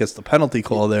helmet, gets the penalty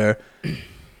call there.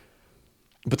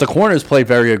 But the corners played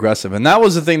very aggressive. And that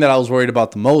was the thing that I was worried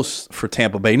about the most for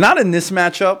Tampa Bay. Not in this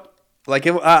matchup.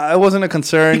 It wasn't a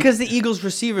concern. Because the Eagles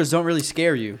receivers don't really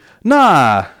scare you.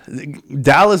 Nah.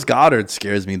 Dallas Goedert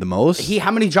scares me the most. How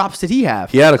many drops did he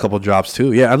have? He had a couple drops,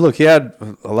 too. Yeah, look, he had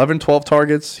 11, 12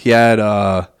 targets. He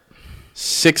had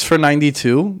 6 for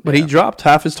 92, but he dropped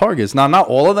half his targets. Now, not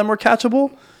all of them were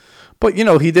catchable, but,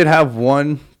 he did have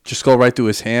one just go right through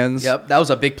his hands. Yep, that was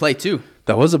a big play, too.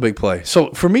 That was a big play. So,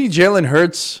 for me, Jalen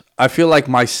Hurts, I feel like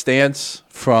my stance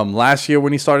from last year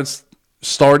when he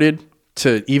started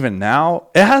to even now,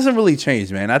 it hasn't really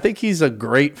changed, man. I think he's a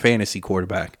great fantasy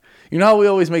quarterback. You know how we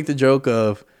always make the joke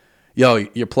of, your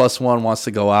 +1 wants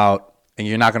to go out and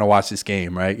you're not going to watch this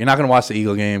game, right? You're not going to watch the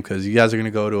Eagle game because you guys are going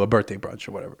to go to a birthday brunch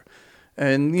or whatever.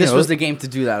 And this was the game to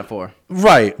do that for.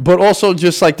 Right. But also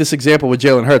just this example with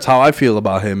Jalen Hurts, how I feel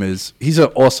about him is he's an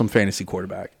awesome fantasy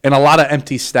quarterback and a lot of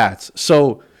empty stats.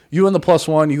 So you and the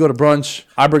 +1, you go to brunch,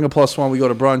 I bring a +1, we go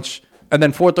to brunch. And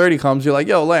then 4:30 comes, you're like,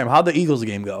 yo, Lamb, how'd the Eagles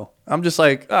game go? I'm just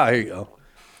like, here you go.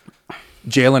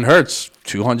 Jalen Hurts,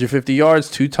 250 yards,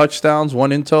 2 touchdowns,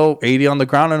 1 in tow, 80 on the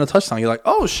ground, and a touchdown. You're like,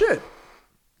 oh, shit.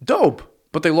 Dope.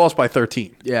 But they lost by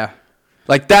 13. Yeah.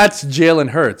 That's Jalen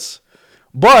Hurts.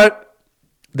 But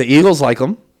the Eagles like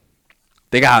him.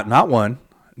 They got not 1,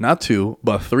 not 2,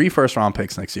 but 3 first-round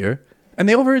picks next year. And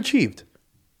they overachieved.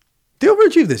 They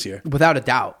overachieved this year. Without a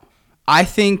doubt. I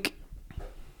think...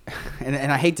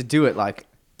 And I hate to do it, look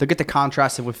at the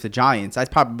contrast with the Giants. I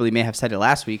probably may have said it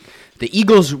last week. The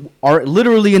Eagles are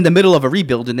literally in the middle of a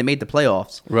rebuild, and they made the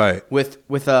playoffs. Right.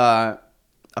 With a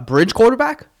bridge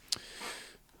quarterback?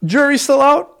 Jury's still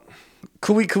out.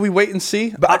 Could we wait and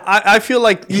see? But I feel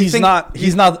like he's not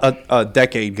a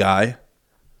decade guy.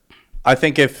 I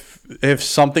think if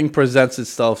something presents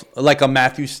itself, like a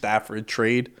Matthew Stafford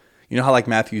trade, you know how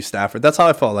Matthew Stafford, that's how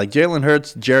I felt. Jalen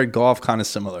Hurts, Jared Goff, kind of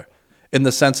similar. In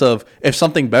the sense of, if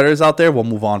something better is out there, we'll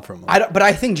move on from him. But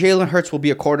I think Jalen Hurts will be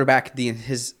a quarterback. I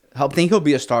think he'll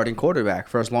be a starting quarterback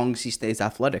for as long as he stays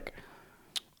athletic.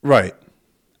 Right.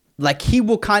 He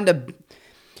will kind of...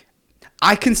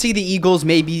 I can see the Eagles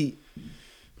maybe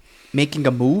making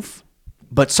a move,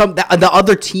 but the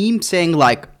other team saying,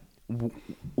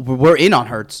 we're in on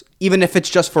Hurts, even if it's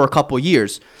just for a couple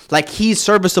years. He's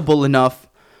serviceable enough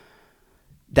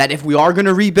that if we are going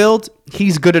to rebuild,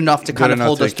 he's good enough to kind of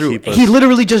hold us through. He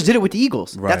literally just did it with the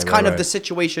Eagles. That's kind of the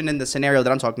situation and the scenario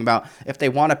that I'm talking about. If they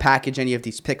want to package any of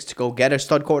these picks to go get a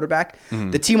stud quarterback,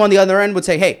 the team on the other end would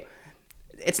say, hey,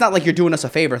 it's not like you're doing us a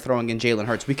favor throwing in Jalen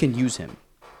Hurts. We can use him.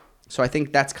 So I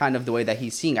think that's kind of the way that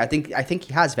he's seeing. I think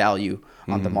he has value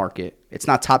on the market. It's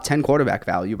not top 10 quarterback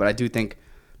value, but I do think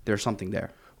there's something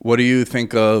there. What do you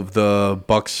think of the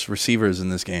Bucs receivers in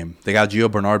this game? They got Gio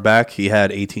Bernard back. He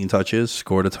had 18 touches,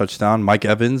 scored a touchdown. Mike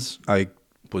Evans, I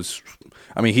was.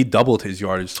 I mean, he doubled his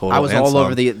yardage total. I was all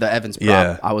over the Evans prop.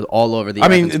 Yeah. I was all over the. I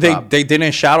mean, Evans they prop. they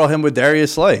didn't shadow him with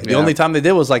Darius Slay. The Yeah. only time they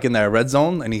did was like in that red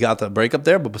zone, and he got the break up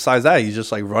there. But besides that, he's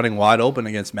just like running wide open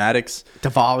against Maddox. The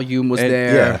volume was And-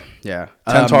 there. Yeah.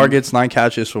 10 targets, 9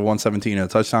 catches for 117 and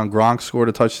a touchdown. Gronk scored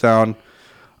a touchdown.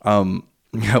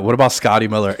 What about Scotty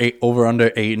Miller? Over under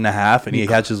 8.5, and he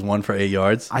catches 1 for 8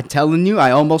 yards. I'm telling you,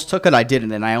 I almost took it. I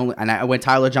didn't, and I went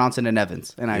Tyler Johnson and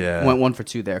Evans, and I went 1 for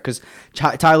 2 there because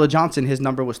Tyler Johnson, his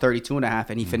number was 32.5,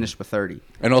 and he finished with 30.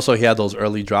 And also, he had those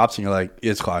early drops, and you're like,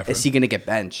 it's Clifford. Is he gonna get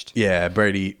benched? Yeah,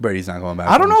 Brady's not going back.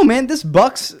 I don't know, man. This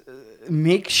Bucks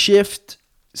makeshift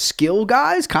skill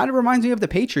guys kind of reminds me of the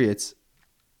Patriots.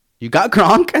 You got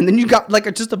Gronk, and then you got like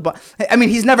I mean,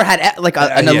 he's never had like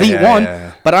an elite one,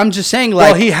 but I'm just saying,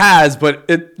 like, well, he has, but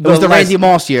it was the Randy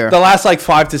Moss year. The last like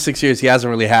 5 to 6 years, he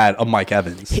hasn't really had a Mike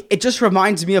Evans. It just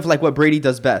reminds me of like what Brady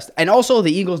does best, and also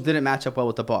the Eagles didn't match up well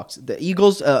with the Bucks. The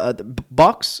Eagles, the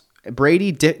Bucks,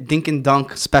 Brady, dink and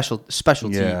dunk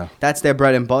specialty. Yeah. That's their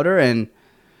bread and butter, and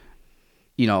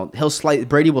you know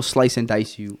Brady will slice and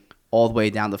dice you all the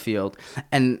way down the field,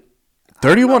 and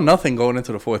 31-0 going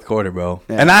into the fourth quarter, bro.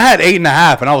 Yeah. And I had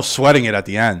 8.5, and I was sweating it at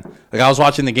the end. Like I was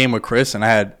watching the game with Chris, and I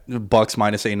had Bucks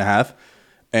minus 8.5,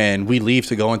 and we leave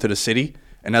to go into the city.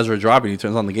 And as we're dropping, he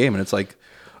turns on the game, and it's like,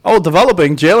 oh,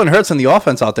 developing Jalen Hurts and the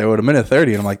offense out there with a minute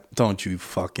 30, and I'm like, don't you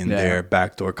fucking dare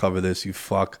backdoor cover this, you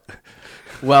fuck.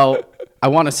 Well, I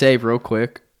want to say real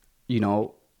quick, you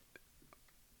know,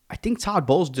 I think Todd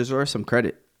Bowles deserves some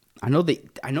credit. I know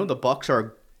the Bucks are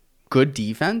a good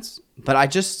defense, but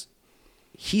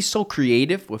he's so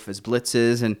creative with his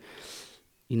blitzes, and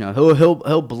you know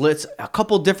he'll blitz a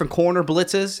couple different corner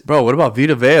blitzes. Bro, what about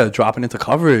Vita Vea dropping into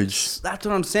coverage? That's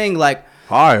what I'm saying. Like,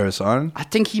 Fire, son. I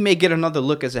think he may get another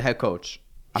look as a head coach.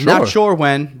 I'm Sure. not sure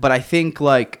when, but I think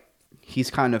like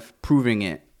he's kind of proving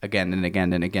it again and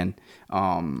again and again.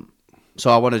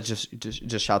 So I want to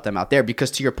just shout them out there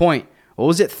because to your point, what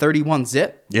was it,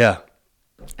 31-0? Yeah.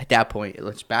 At that point,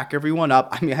 let's back everyone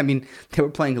up. I mean, they were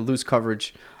playing a loose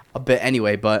coverage a bit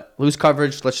anyway, but loose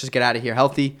coverage. Let's just get out of here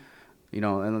healthy, you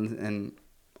know, and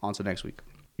on to next week.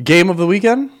 Game of the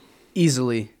weekend?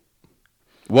 Easily.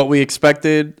 What we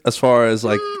expected as far as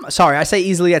like, Sorry, I say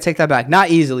easily. I take that back.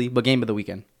 Not easily, but game of the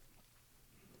weekend.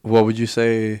 what would you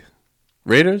say?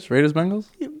 Raiders, Bengals?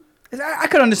 I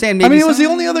could understand. Maybe I mean, it was the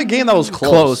only other game that was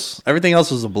close. Everything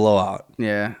else was a blowout.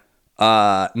 Yeah.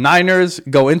 Niners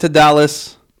go into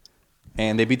Dallas,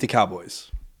 and they beat the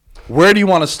Cowboys. Where do you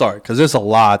want to start? Because there's a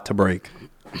lot to break.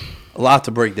 A lot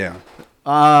to break down.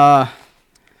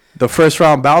 The first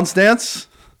round bounce dance?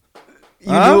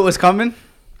 You knew it was coming?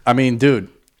 I mean, dude,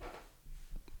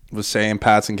 was saying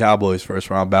Pats and Cowboys first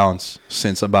round bounce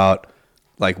since about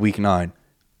like week 9.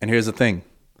 And here's the thing.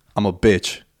 I'm a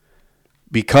bitch.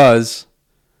 Because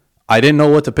I didn't know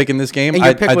what to pick in this game. And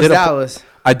your pick was Dallas.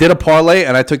 I did a parlay,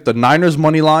 and I took the Niners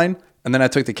money line, and then I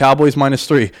took the Cowboys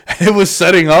 -3. It was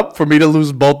setting up for me to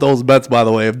lose both those bets, by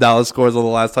the way, if Dallas scores on the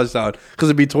last touchdown, because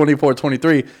it'd be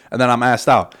 24-23, and then I'm asked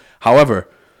out. However,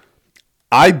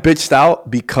 I bitched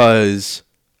out because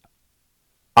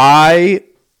I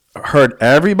heard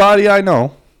everybody I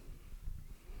know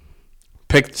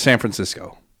picked San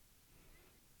Francisco.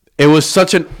 It was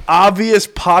such an obvious,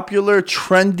 popular,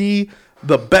 trendy.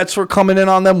 The bets were coming in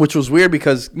on them, which was weird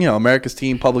because, you know, America's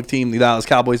team, public team, the Dallas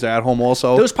Cowboys are at home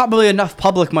also. There was probably enough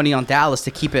public money on Dallas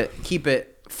to keep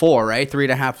it 4, right?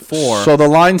 3.5, 4. So the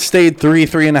line stayed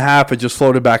 3.5. It just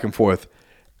floated back and forth.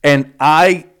 And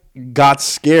I got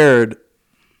scared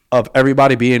of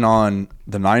everybody being on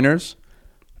the Niners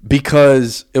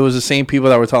because it was the same people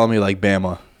that were telling me, like,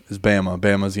 Bama is Bama.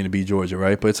 Bama's going to beat Georgia,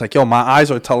 right? But it's like, yo, my eyes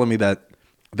are telling me that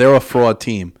they're a fraud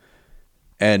team.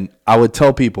 And I would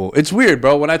tell people, it's weird,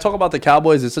 bro. When I talk about the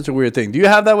Cowboys, it's such a weird thing. Do you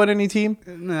have that with any team?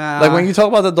 Nah. Like when you talk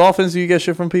about the Dolphins, do you get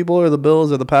shit from people or the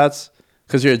Bills or the Pats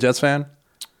because you're a Jets fan?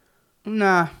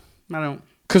 Nah, I don't.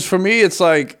 Because for me, it's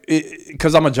like,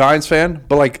 because I'm a Giants fan,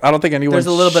 but like, I don't think anyone. There's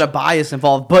a little bit of bias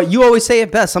involved, but you always say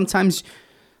it best. Sometimes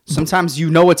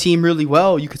you know a team really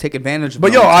well, you could take advantage of.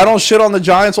 But yo, I don't shit on the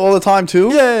Giants all the time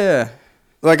too. Yeah.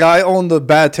 Like I own the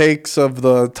bad takes of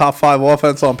the top 5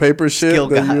 offense on paper shit Skill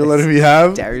that guys. you're letting me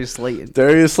have. Darius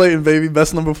Slayton, baby,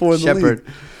 best number 4 in the Shepard.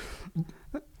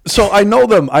 league. So I know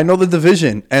them. I know the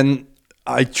division, and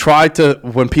I try to.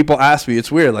 When people ask me,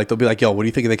 it's weird. Like they'll be like, "Yo, what do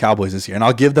you think of the Cowboys this year?" And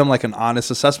I'll give them like an honest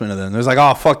assessment of them. They're like,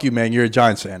 "Oh, fuck you, man. You're a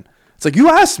Giants fan." It's like you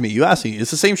asked me. It's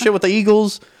the same shit with the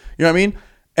Eagles. You know what I mean?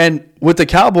 And with the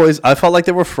Cowboys, I felt like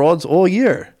they were frauds all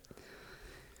year.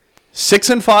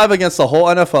 6-5 against the whole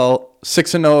NFL.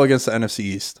 6-0 against the NFC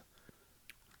East.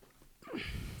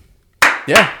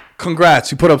 Yeah,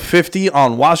 Congrats. You put up 50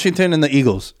 on Washington and the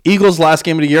Eagles. Eagles last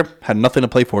game of the year had nothing to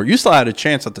play for. You still had a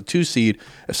chance at the 2 seed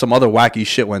if some other wacky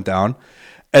shit went down.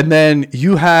 And then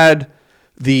you had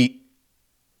the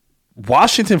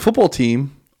Washington football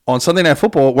team on Sunday Night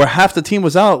Football where half the team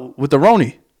was out with the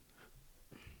Roni.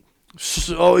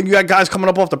 So you got guys coming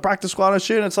up off the practice squad and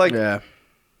shit. And it's like, Yeah.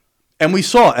 and we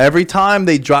saw every time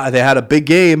they had a big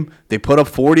game, they put up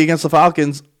 40 against the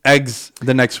Falcons, eggs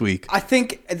the next week. I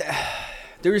think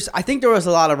there was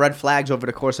a lot of red flags over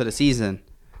the course of the season.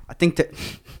 I think that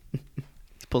he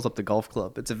pulls up the golf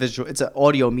club. It's an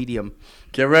audio medium.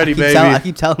 Get ready, baby. I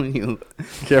keep telling you.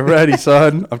 Get ready,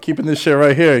 son. I'm keeping this shit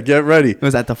right here. Get ready.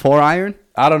 Was that the 4-iron?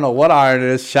 I don't know what iron it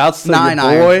is. Shouts to 9 your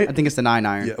iron. boy. I think it's the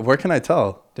 9-iron. Yeah, where can I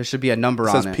tell? There should be a number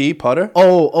It on says it. P, putter?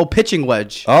 Oh, pitching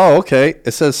wedge. Oh, okay.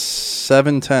 It says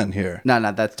 710 here. No,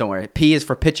 don't worry. P is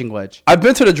for pitching wedge. I've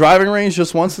been to the driving range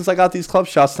just once since I got these clubs.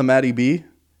 Shouts to Matty B,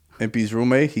 MP's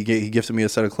roommate. He gifted me a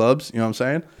set of clubs. You know what I'm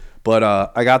saying? But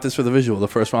I got this for the visual, the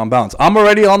first round bounce. I'm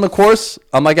already on the course.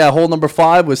 I'm like at hole number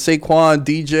 5 with Saquon,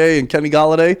 DJ, and Kenny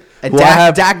Galladay. And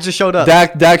Dak just showed up.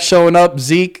 Dak showing up.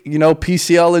 Zeke,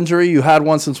 PCL injury. You had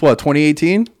one since what,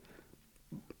 2018?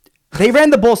 They ran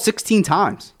the ball 16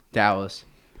 times, Dallas.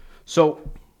 So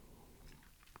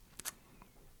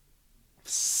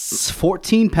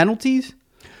 14 penalties?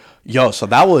 Yo, so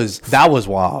that was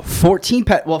wild. 14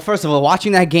 well, first of all,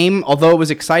 watching that game, although it was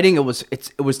exciting, it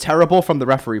was terrible from the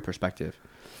referee perspective.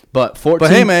 But 14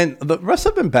 But hey man, the refs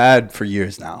have been bad for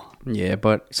years now. Yeah,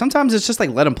 but sometimes it's just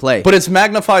like let them play. But it's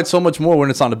magnified so much more when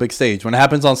it's on the big stage. When it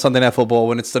happens on Sunday Night Football,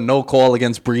 when it's the no call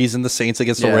against Breeze and the Saints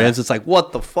against the Rams, it's like,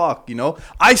 what the fuck,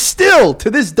 I still, to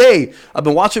this day, I've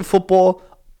been watching football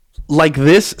like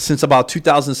this since about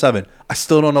 2007. I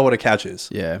still don't know what a catch is.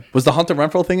 Yeah. Was the Hunter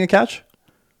Renfrow thing a catch?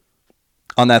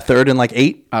 On that 3rd and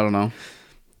 8? I don't know.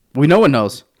 No one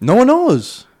knows. No one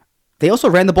knows. They also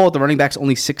ran the ball with the running backs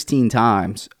only 16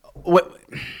 times.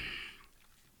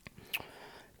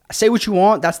 Say what you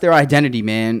want. That's their identity,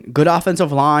 man. Good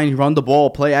offensive line, run the ball,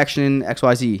 play action,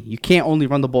 XYZ. You can't only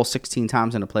run the ball 16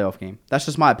 times in a playoff game. That's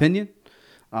just my opinion.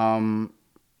 I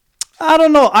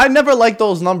don't know. I never liked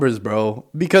those numbers, bro,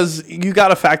 because you got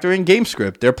to factor in game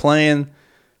script. They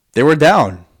were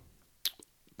down.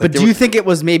 But do you think it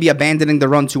was maybe abandoning the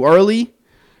run too early?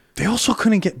 They also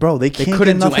couldn't get, bro. They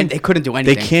couldn't do anything.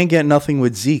 They can't get nothing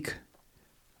with Zeke.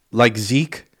 Like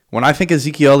Zeke, when I think of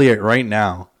Zeke Elliott right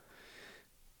now,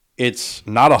 it's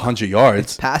not 100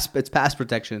 yards. It's pass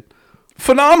protection.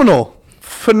 Phenomenal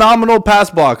pass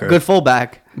blocker. Good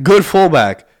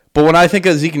fullback. But when I think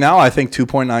of Zeke now, I think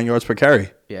 2.9 yards per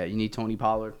carry. Yeah, you need Tony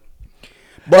Pollard.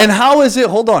 And how is it?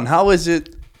 Hold on. How is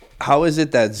it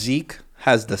that Zeke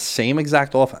has the same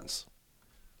exact offense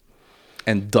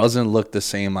and doesn't look the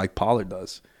same like Pollard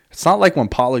does? It's not like when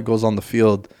Pollard goes on the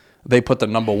field, they put the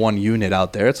number 1 unit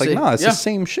out there. It's like, it's the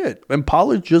same shit. And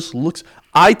Pollard just looks,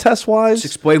 eye test wise,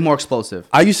 it's way more explosive.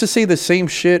 I used to say the same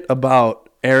shit about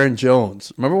Aaron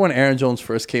Jones. Remember when Aaron Jones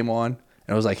first came on?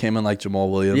 And it was like him and like Jamal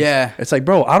Williams. Yeah. It's like,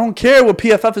 bro, I don't care what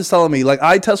PFF is telling me. Like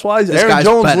eye test wise, Aaron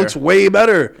Jones looks way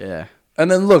better. Yeah. And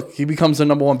then look, he becomes the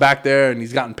number 1 back there and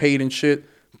he's gotten paid and shit.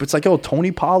 But it's like, yo,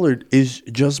 Tony Pollard is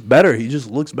just better. He just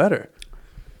looks better.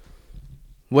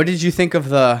 What did you think of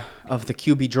the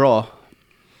QB draw?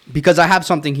 Because I have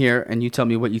something here, and you tell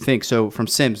me what you think. So from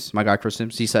Sims, my guy Chris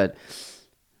Sims, he said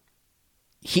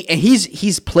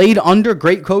he's played under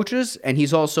great coaches, and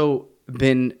he's also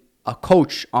been a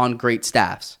coach on great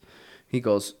staffs. He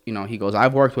goes,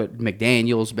 I've worked with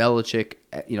McDaniels, Belichick,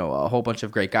 a whole bunch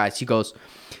of great guys. He goes,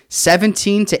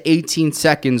 17 to 18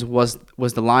 seconds was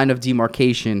the line of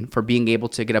demarcation for being able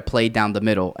to get a play down the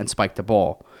middle and spike the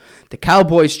ball. The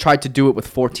Cowboys tried to do it with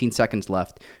 14 seconds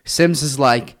left. Sims is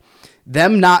like,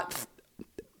 them not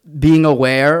being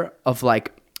aware of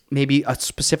like maybe a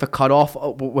specific cutoff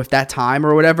with that time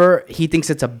or whatever, he thinks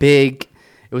it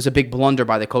was a big blunder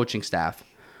by the coaching staff.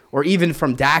 Or even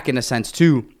from Dak in a sense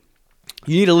too.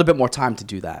 You need a little bit more time to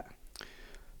do that.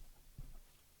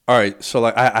 All right, so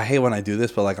like I hate when I do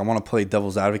this, but like I want to play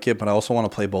devil's advocate, but I also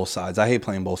want to play both sides. I hate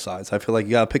playing both sides. I feel like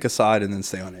you got to pick a side and then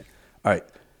stay on it. All right.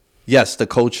 Yes, the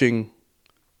coaching,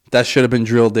 that should have been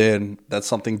drilled in. That's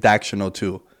something Dak should know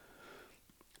too.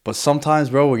 But sometimes,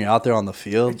 bro, when you're out there on the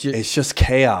field, it's just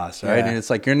chaos, right? Yeah. And it's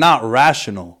like you're not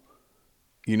rational.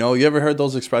 You ever heard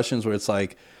those expressions where it's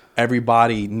like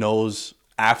everybody knows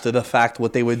after the fact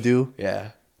what they would do?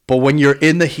 Yeah. But when you're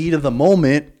in the heat of the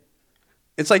moment,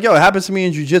 it's like, yo, it happens to me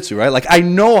in jiu-jitsu, right? Like, I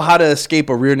know how to escape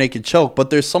a rear naked choke, but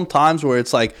there's some times where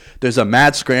it's like there's a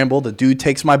mad scramble. The dude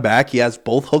takes my back. He has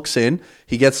both hooks in.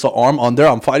 He gets the arm under.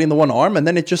 I'm fighting the one arm, and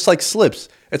then it just, like, slips.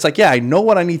 It's like, yeah, I know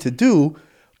what I need to do,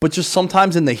 But just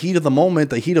sometimes in the heat of the moment,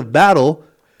 the heat of battle,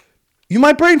 you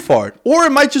might brain fart. Or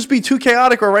it might just be too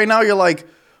chaotic, or right now you're like,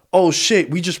 oh shit,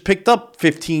 we just picked up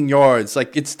 15 yards.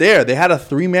 Like, it's there. They had a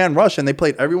 3-man rush and they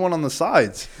played everyone on the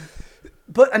sides.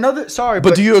 But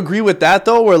But do you agree with that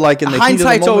though? Where like in the hindsight's heat of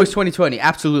the moment, always 2020,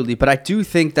 absolutely. But I do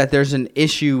think that there's an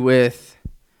issue with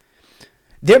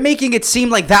they're making it seem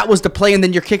like that was the play and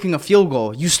then you're kicking a field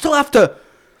goal. You still have to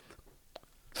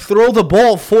throw the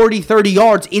ball 40, 30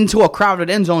 yards into a crowded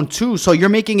end zone too. So you're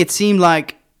making it seem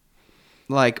like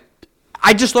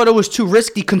I just thought it was too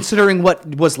risky considering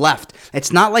what was left.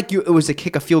 It's not like it was a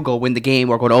kick a field goal, win the game,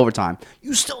 or go to overtime.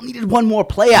 You still needed one more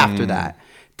play after that.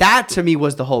 That, to me,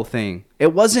 was the whole thing.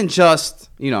 It wasn't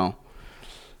just, no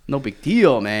big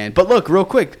deal, man. But look, real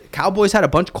quick, Cowboys had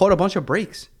caught a bunch of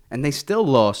breaks, and they still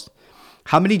lost.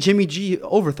 How many Jimmy G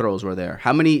overthrows were there?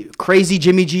 How many crazy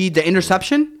Jimmy G, the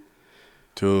interception?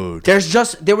 Dude.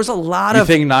 There was a lot of... You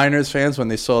think Niners fans, when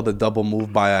they saw the double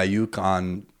move by Ayuk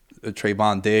on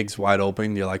Trayvon Diggs wide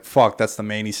open, you're like, fuck, that's the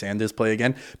Manny Sanders play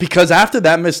again? Because after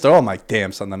that missed throw, I'm like,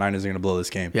 damn, son, the Niners are going to blow this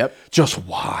game. Yep. Just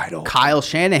wide open. Kyle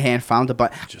Shanahan found a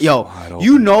but. Wide open.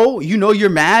 You know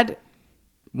you're mad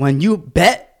when you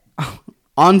bet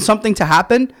on something to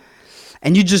happen,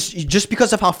 and you just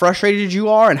because of how frustrated you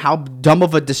are and how dumb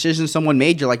of a decision someone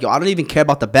made, you're like, I don't even care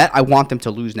about the bet. I want them to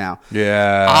lose now.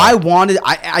 Yeah.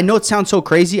 I know it sounds so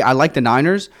crazy. I like the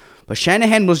Niners, but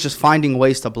Shanahan was just finding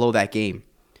ways to blow that game.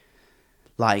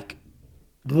 Like,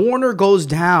 Warner goes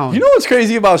down. You know what's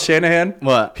crazy about Shanahan?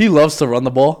 What? He loves to run the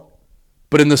ball.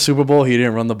 But in the Super Bowl, he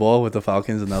didn't run the ball with the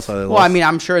Falcons, and that's why they lost. Well, I mean,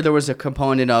 I'm sure there was a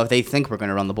component of they think we're going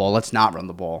to run the ball. Let's not run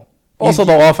the ball. Also,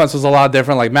 the offense was a lot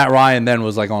different. Like, Matt Ryan then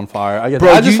was, like, on fire.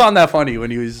 I just found that funny when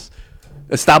he was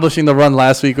establishing the run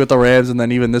last week with the Rams and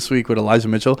then even this week with Elijah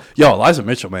Mitchell. Yo, Elijah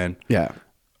Mitchell, man. Yeah.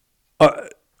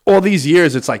 All these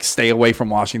years, it's like stay away from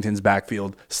Washington's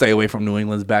backfield, stay away from New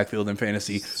England's backfield in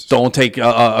fantasy. Don't take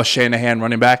a Shanahan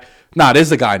running back. Nah, this is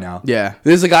the guy now. Yeah.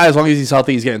 This is the guy, as long as he's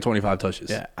healthy, he's getting 25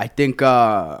 touches. Yeah, I think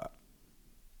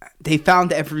they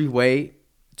found every way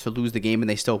to lose the game, and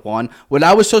they still won. What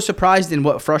I was so surprised and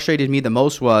what frustrated me the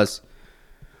most was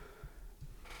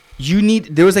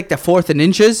there was like the 4th and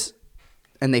inches,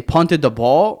 and they punted the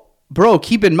ball. Bro,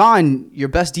 keep in mind, your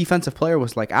best defensive player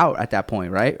was like out at that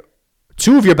point, right?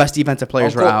 2 of your best defensive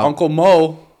players were out. Uncle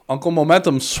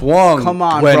Momentum swung. Come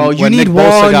on, bro. You need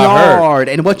 1 yard.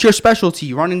 And what's your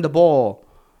specialty? Running the ball.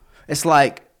 It's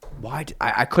like, why?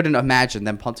 I couldn't imagine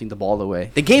them punting the ball away.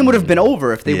 The game would have been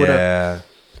over if they would have. Yeah.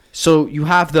 So you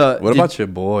have the... What about your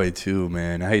boy, too,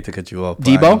 man? I hate to cut you off.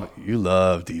 Debo? You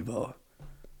love Debo.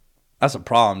 That's a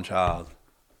problem child.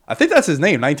 I think that's his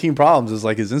name. 19 Problems is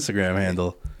like his Instagram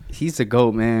handle. He's a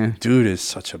GOAT, man. Dude is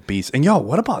such a beast. And, yo,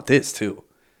 what about this, too?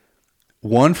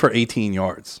 1 for 18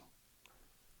 yards.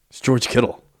 It's George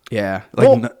Kittle. Yeah.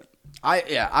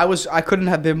 I couldn't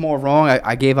have been more wrong.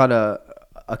 I gave out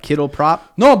a Kittle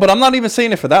prop. No, but I'm not even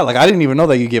saying it for that. Like, I didn't even know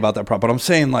that you gave out that prop. But I'm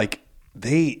saying, like,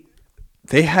 they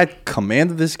had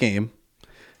command of this game.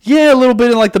 Yeah, a little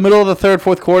bit in, like, the middle of the third,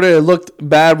 fourth quarter. It looked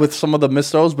bad with some of the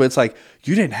missed throws. But it's like,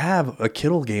 you didn't have a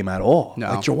Kittle game at all. No.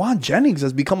 Like, Jawan Jennings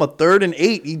has become a 3rd and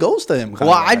 8. He goes to him. Well,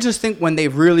 I just think when they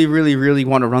really, really, really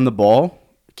want to run the ball,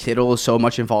 Kittle is so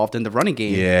much involved in the running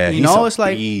game. Yeah, it's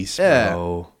like beast,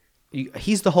 bro.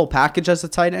 He's the whole package as a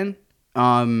tight end.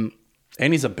 And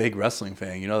he's a big wrestling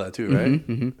fan. You know that too, right?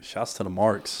 Mm-hmm. Shouts to the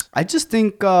Marks. I just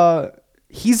think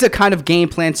he's a kind of game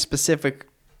plan specific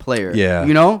player.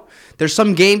 Yeah. There's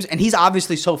some games, and he's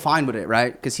obviously so fine with it,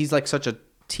 right? Because he's like such a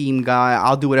team guy.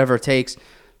 I'll do whatever it takes.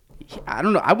 I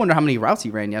don't know. I wonder how many routes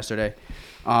he ran yesterday,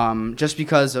 just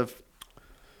because of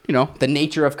the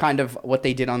nature of kind of what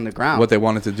they did on the ground, what they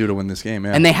wanted to do to win this game.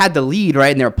 Yeah. And they had the lead,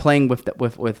 right? And they were playing with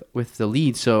the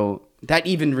lead, so that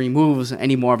even removes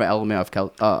any more of an element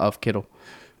of Kittle.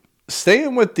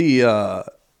 Staying with the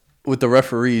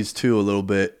referees too a little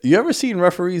bit. You ever seen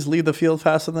referees leave the field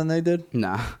faster than they did?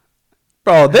 Nah.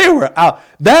 Bro, they were out.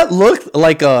 That looked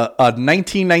like a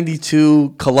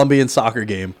 1992 Colombian soccer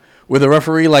game where the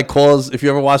referee like calls. If you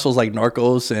ever watch those like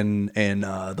Narcos and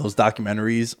those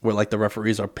documentaries where like the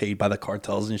referees are paid by the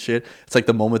cartels and shit. It's like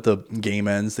the moment the game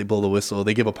ends, they blow the whistle,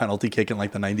 they give a penalty kick in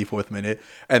like the 94th minute,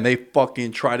 and they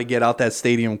fucking try to get out that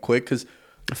stadium quick because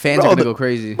the fans are gonna go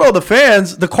crazy. Bro,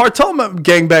 the cartel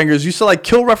gangbangers used to like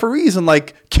kill referees and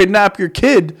like kidnap your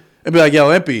kid and be like, yo,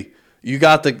 Impy, you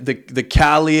got the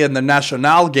Cali and the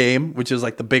Nacional game, which is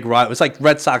like the big rival. It's like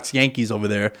Red Sox Yankees over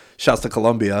there. Shouts to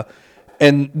Colombia.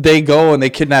 And they go and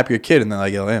they kidnap your kid, and they're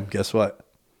like, yo, guess what?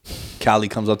 Cali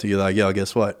comes up to you like, yo,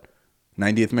 guess what?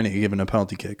 90th minute, you're giving a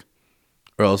penalty kick.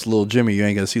 Or else little Jimmy, you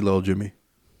ain't going to see little Jimmy.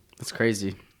 That's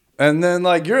crazy. And then,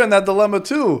 like, you're in that dilemma,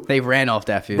 too. They ran off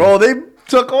that field. Bro, they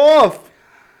took off.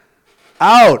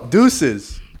 Out.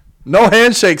 Deuces. No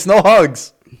handshakes, no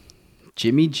hugs.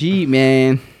 Jimmy G,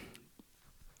 man.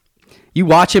 You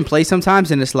watch him play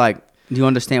sometimes, and it's like, do you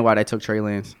understand why they took Trey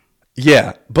Lance?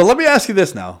 Yeah, but let me ask you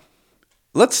this now.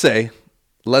 Let's say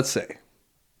they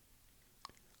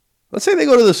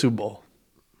go to the Super Bowl.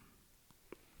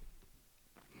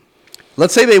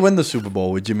 Let's say they win the Super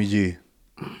Bowl with Jimmy G.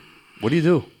 What do you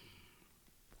do?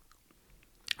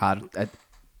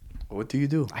 What do you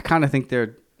do? I kind of think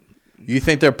they're... You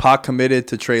think they're pot committed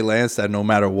to Trey Lance that no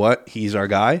matter what, he's our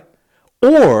guy?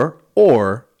 Or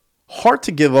hard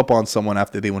to give up on someone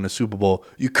after they win a Super Bowl.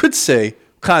 You could say,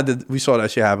 we saw that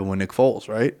shit happen with Nick Foles,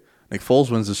 right? Nick Foles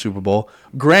wins the Super Bowl.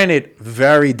 Granted,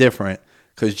 very different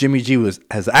because Jimmy G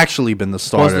has actually been the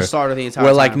starter. Was the starter the entire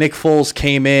where time. like Nick Foles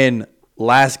came in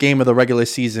last game of the regular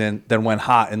season, then went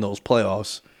hot in those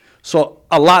playoffs. So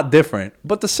a lot different,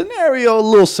 but the scenario a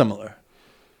little similar.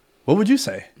 What would you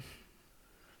say?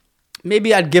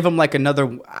 Maybe I'd give him like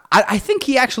another... I think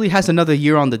he actually has another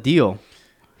year on the deal.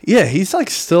 Yeah, he's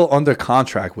like still under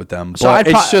contract with them. So But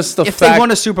it's just the if fact... they won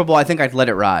a Super Bowl, I think I'd let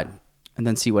it ride and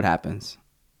then see what happens.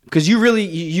 Because you really...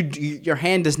 your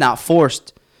hand is not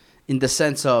forced in the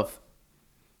sense of...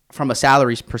 From a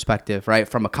salaries perspective, right?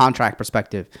 From a contract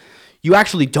perspective. You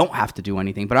actually don't have to do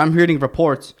anything. But I'm hearing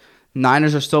reports...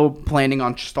 Niners are still planning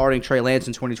on starting Trey Lance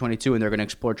in 2022, and they're going to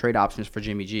explore trade options for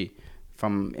Jimmy G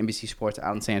from NBC Sports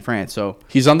out in San Fran. So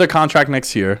he's under contract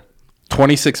next year,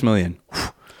 $26 million.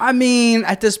 I mean,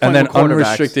 at this point, and then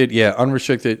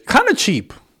unrestricted, kind of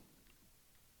cheap.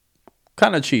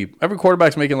 Every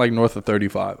quarterback's making like north of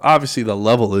 35. Obviously, the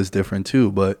level is different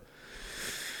too, but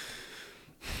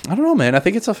I don't know, man. I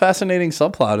think it's a fascinating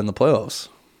subplot in the playoffs.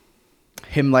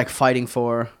 Him like fighting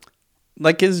for.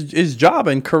 Like his job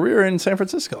and career in San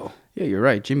Francisco. Yeah, you're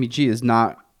right. Jimmy G is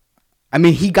not... I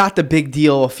mean, he got the big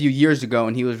deal a few years ago,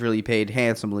 and he was really paid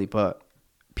handsomely, but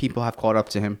people have caught up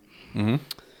to him. Mm-hmm.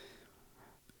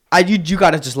 You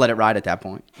got to just let it ride at that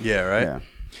point. Yeah, right?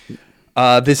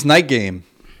 Yeah. This night game,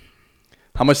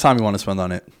 how much time you want to spend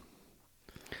on it?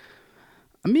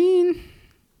 I mean,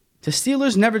 the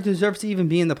Steelers never deserved to even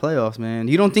be in the playoffs, man.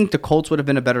 You don't think the Colts would have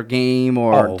been a better game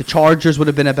or the Chargers would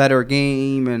have been a better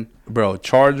game? And bro,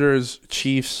 Chargers,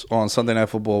 Chiefs on Sunday Night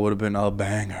Football would have been a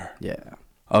banger. Yeah.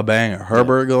 A banger.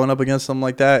 Herbert going up against them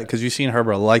like that because you've seen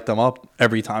Herbert light them up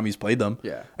every time he's played them.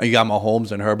 Yeah. And you got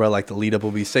Mahomes and Herbert, like the lead up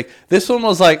will be sick. This one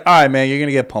was like, all right, man, you're going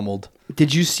to get pummeled.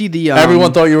 Did you see the...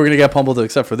 Everyone thought you were going to get pummeled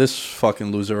except for this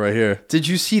fucking loser right here. Did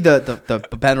you see the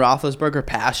Ben Roethlisberger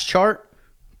pass chart?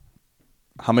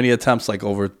 How many attempts, like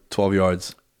over 12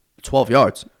 yards? 12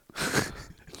 yards.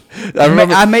 I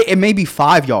remember. It may be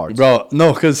 5 yards. Bro,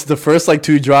 no, because the first like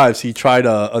 2 drives, he tried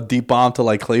a deep bomb to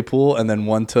like Claypool and then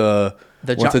one to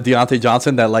Deontay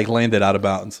Johnson that like landed out of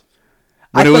bounds.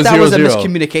 I thought that was a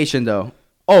miscommunication though.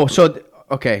 Oh, so,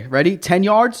 okay, ready? 10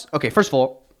 yards? Okay, first of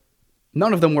all,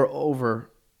 none of them were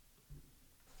over.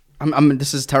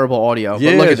 This is terrible audio,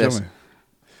 but look at this.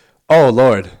 Oh,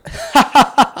 Lord.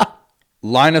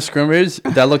 Line of scrimmage,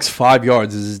 that looks 5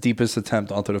 yards is his deepest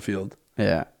attempt onto the field.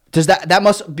 Yeah. Does that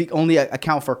must be only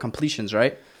account for completions,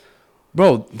 right?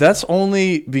 Bro, that's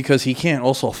only because he can't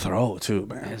also throw too,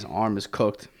 man. His arm is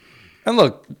cooked. And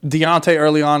look, Deontay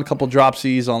early on, a couple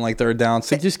dropsies on like third down.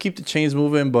 So just keep the chains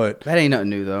moving, but that ain't nothing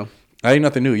new though. That ain't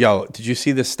nothing new. Yo, did you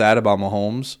see this stat about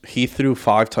Mahomes? He threw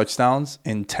 5 touchdowns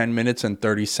in 10 minutes and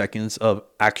 30 seconds of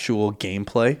actual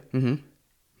gameplay. Mm-hmm.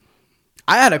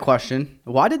 I had a question.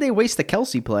 Why did they waste the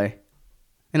Kelce play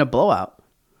in a blowout?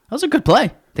 That was a good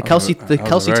play. The Kelce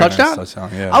touchdown? Nice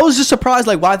touchdown, yeah. I was just surprised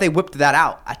like why they whipped that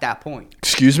out at that point.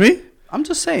 Excuse me? I'm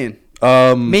just saying.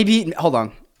 Maybe hold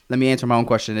on. Let me answer my own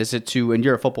question. Is it and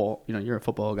you're a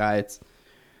football guy.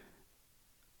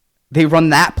 They run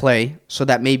that play so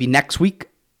that maybe next week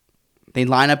they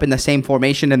line up in the same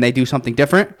formation and they do something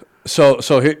different? So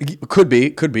here, could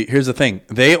be. Here's the thing.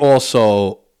 They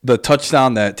also, the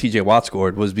touchdown that TJ Watt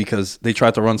scored was because they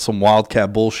tried to run some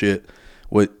wildcat bullshit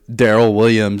with Darrell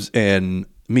Williams and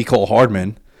Mecole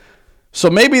Hardman. So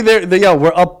maybe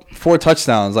we're up 4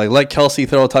 touchdowns. Like, let Kelce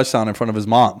throw a touchdown in front of his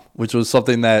mom, which was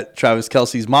something that Travis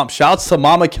Kelce's mom. Shouts to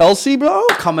Mama Kelce, bro.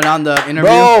 Coming on the interview.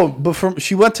 Bro, but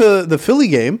she went to the Philly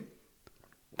game,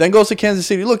 then goes to Kansas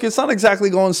City. Look, it's not exactly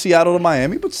going Seattle to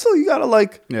Miami, but still, you got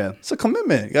to, it's a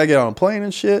commitment. You got to get on a plane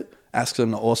and shit. Ask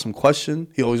him an awesome question.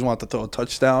 He always wanted to throw a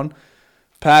touchdown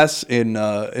pass in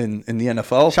the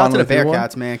NFL. Shout out to the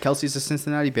Bearcats, man. Kelce's a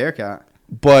Cincinnati Bearcat.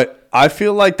 But I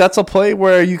feel like that's a play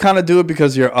where you kind of do it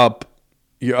because you're up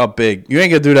big. You ain't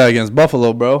gonna do that against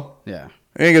Buffalo, bro. Yeah,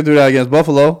 you ain't gonna do that against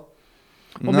Buffalo.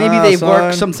 Well, maybe they've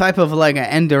worked some type of like an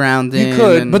end around. You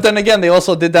could, but then again, they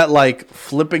also did that like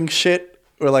flipping shit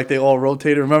where like they all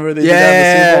rotated. Remember they did that in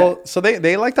the Super Bowl? So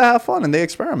they like to have fun and they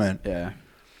experiment. Yeah.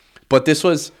 But this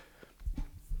was.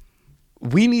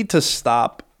 We need to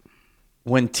stop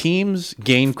when teams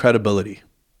gain credibility.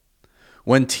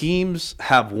 When teams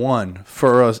have won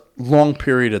for a long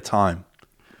period of time.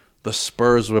 The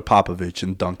Spurs with Popovich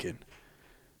and Duncan.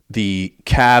 The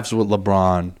Cavs with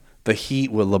LeBron. The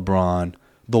Heat with LeBron.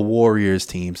 The Warriors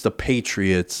teams. The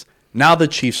Patriots. Now the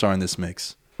Chiefs are in this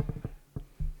mix.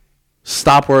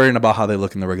 Stop worrying about how they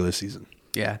look in the regular season.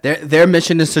 Yeah, their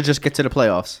mission is to just get to the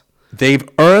playoffs. They've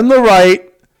earned the right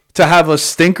to have a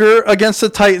stinker against the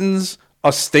Titans,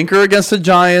 a stinker against the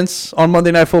Giants on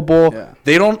Monday Night Football. Yeah.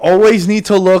 They don't always need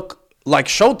to look like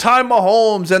Showtime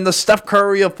Mahomes and the Steph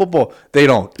Curry of football. They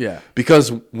don't. Yeah.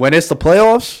 Because when it's the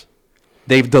playoffs,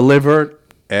 they've delivered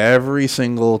every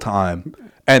single time.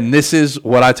 And this is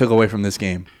what I took away from this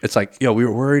game. It's like, yo, we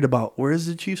were worried about where's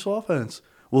the Chiefs offense?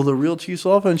 Will the real Chiefs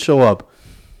offense show up?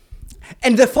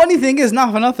 And the funny thing is,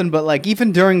 not for nothing, but like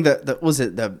even during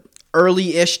the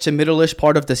early-ish to middle-ish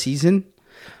part of the season,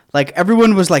 like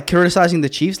everyone was like criticizing the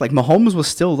Chiefs. Like Mahomes was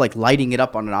still like lighting it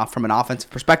up from an offensive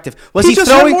perspective. Was he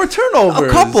just throwing had more turnovers?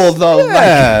 A couple though.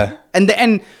 Yeah.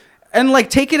 Like, and like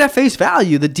take it at face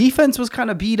value. The defense was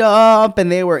kind of beat up and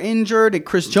they were injured. And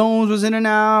Chris Jones was in and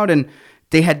out, and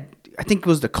they had. I think it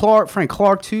was Frank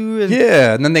Clark too.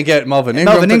 And then they get Melvin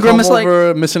Ingram. Melvin Ingram is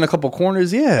over, missing a couple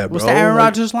corners. Yeah, bro. What's the Aaron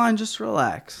Rodgers line? Just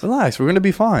relax. Relax. We're going to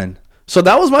be fine. So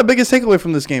that was my biggest takeaway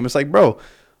from this game. It's like, bro,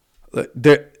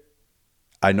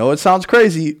 I know it sounds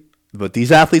crazy, but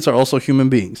these athletes are also human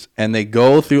beings. And they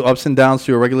go through ups and downs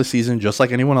through a regular season just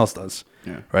like anyone else does.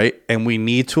 Yeah. Right? And we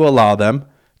need to allow them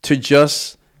to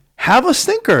just have a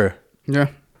stinker. Yeah.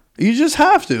 You just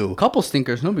have to. A couple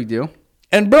stinkers. No big deal.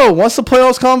 And, bro, once the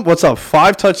playoffs come, what's up?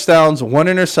 5 touchdowns, 1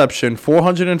 interception,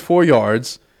 404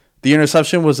 yards. The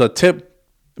interception was a tip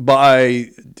by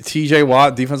TJ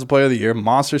Watt, Defensive Player of the Year.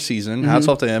 Monster season. Hats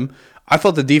off to him. I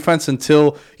thought the defense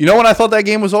until... You know when I thought that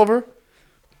game was over?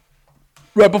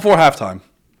 Right before halftime.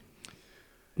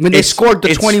 When they scored the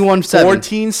 21-7.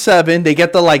 14-7. They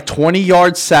get the,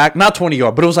 20-yard sack. Not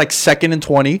 20-yard, but it was, 2nd and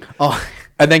 20. Oh.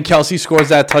 And then Kelsey scores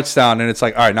that touchdown, and it's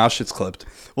like, all right, now shit's clipped.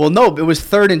 Well, no, it was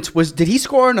did he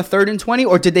score on a 3rd and 20,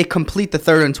 or did they complete the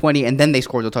 3rd and 20 and then they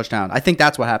scored the touchdown? I think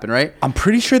that's what happened, right? I'm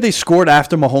pretty sure they scored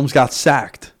after Mahomes got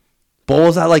sacked. Ball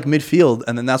was at midfield,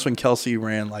 and then that's when Kelsey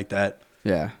ran like that.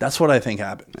 Yeah. That's what I think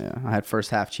happened. Yeah, I had first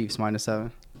half Chiefs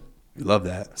 -7. You love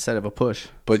that. Instead of a push.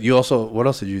 But you also, what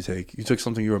else did you take? You took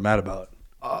something you were mad about.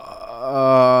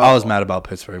 I was mad about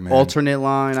Pittsburgh, man. Alternate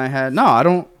line I had. No, I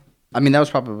don't. I mean, that was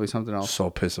probably something else. So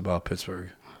pissed about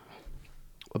Pittsburgh.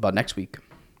 What about next week?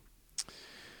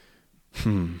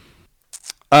 Look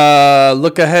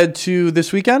ahead to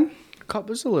this weekend.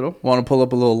 Just a little. Want to pull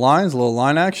up a little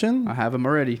line action? I have them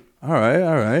already. All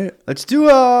right. Let's do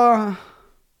a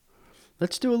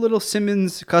little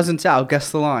Simmons Cousins out.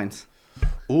 Guess the lines.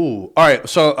 Ooh. All right.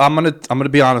 So I'm gonna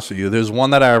be honest with you. There's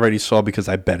one that I already saw because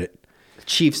I bet it.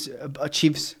 Chiefs.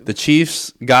 The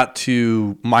Chiefs got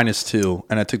to -2,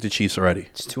 and I took the Chiefs already.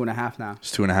 It's 2.5 now.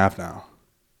 It's 2.5 now.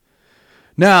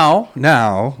 Now,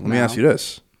 let me ask you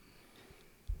this.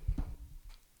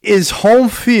 Should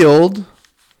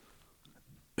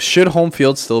home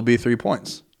field still be 3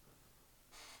 points?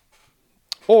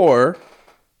 Or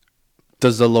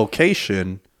does the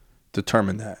location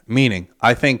determine that? Meaning,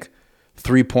 I think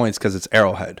 3 points because it's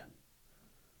Arrowhead.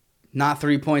 Not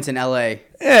 3 points in LA.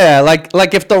 Yeah,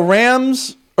 like if the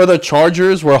Rams or the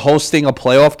Chargers were hosting a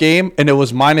playoff game and it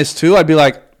was -2, I'd be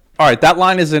like, all right, that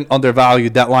line isn't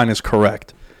undervalued. That line is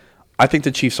correct. I think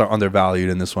the Chiefs are undervalued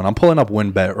in this one. I'm pulling up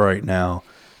WinBet right now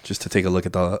just to take a look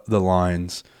at the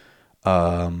lines.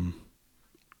 Yeah,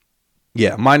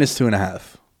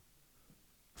 -2.5.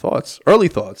 Thoughts? Early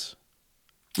thoughts.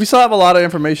 We still have a lot of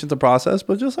information to process,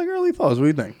 but just early thoughts. What do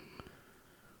you think?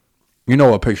 You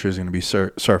know what picture is going to be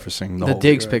surfacing. The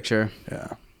Diggs picture. Yeah.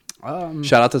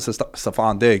 Shout out to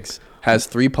Stephon Diggs. Has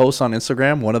 3 posts on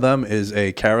Instagram. One of them is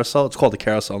a carousel. It's called the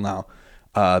carousel now.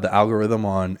 The algorithm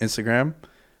on Instagram.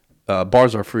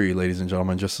 Bars are free, ladies and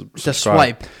gentlemen. Just subscribe. The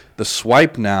swipe. The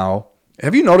swipe now.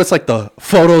 Have you noticed the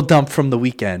photo dump from the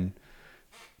weekend?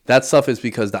 That stuff is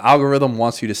because the algorithm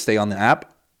wants you to stay on the app.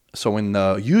 So when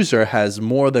the user has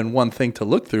more than one thing to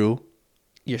look through,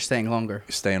 you're staying longer.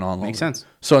 You're staying on longer. Makes sense.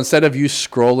 So instead of you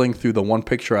scrolling through the one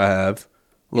picture I have,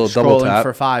 a little double tap.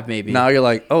 For 5 maybe. Now you're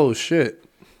like, oh, shit.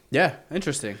 Yeah,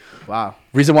 interesting. Wow.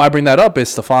 Reason why I bring that up is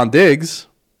Stephon Diggs,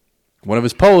 one of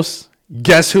his posts,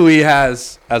 guess who he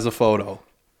has as a photo?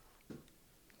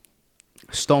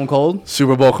 Stone Cold.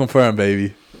 Super Bowl confirmed,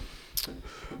 baby.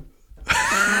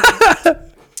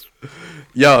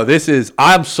 Yo,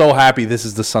 I'm so happy this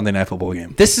is the Sunday Night Football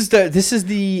game. This is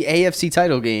the AFC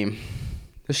title game.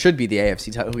 This should be the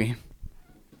AFC title game.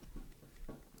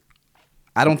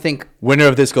 I don't think winner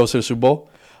of this goes to the Super Bowl.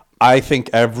 I think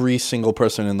every single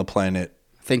person in the planet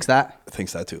thinks that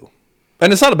too.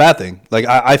 And it's not a bad thing. Like,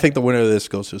 I think the winner of this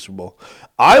goes to the Super Bowl.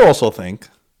 I also think,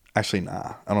 actually,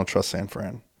 nah, I don't trust San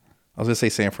Fran. I was going to say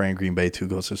San Fran, Green Bay, too,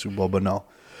 goes to the Super Bowl, but no.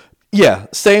 Yeah,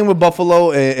 staying with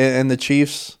Buffalo and the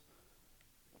Chiefs.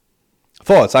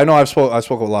 Thoughts? I know I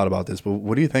spoke a lot about this, but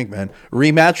what do you think, man?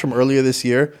 Rematch from earlier this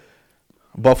year.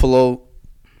 Buffalo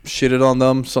shitted on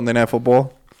them, Sunday Night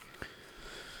Football.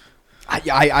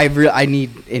 I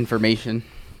need information.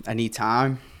 I need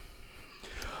time.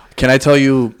 Can I tell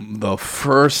you the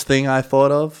first thing I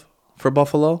thought of for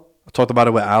Buffalo? I talked about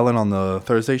it with Alan on the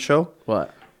Thursday show.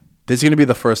 What? This is going to be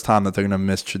the first time that they're going to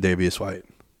miss Tre'Davious White.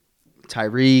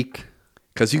 Tyreek.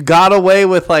 Because you got away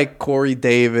with like Corey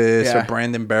Davis or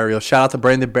Brandon Berrios. Shout out to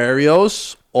Brandon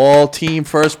Berrios, all-team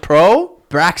first pro.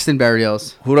 Braxton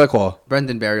Berrios. Who do I call?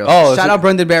 Brendan Berrios. Oh, shout out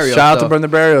Brendan Berrios. Shout out to Brendan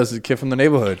Berrios, the kid from the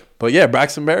neighborhood. But yeah,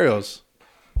 Braxton Berrios,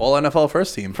 all NFL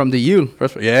first team from the U.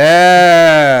 First,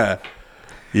 yeah.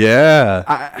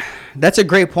 That's a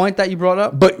great point that you brought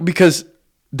up. But because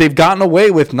they've gotten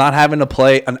away with not having to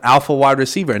play an alpha wide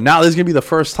receiver, now this is gonna be the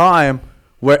first time.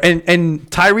 Where and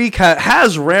Tyreek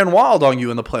has ran wild on you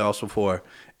in the playoffs before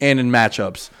and in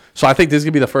matchups. So I think this is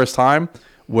going to be the first time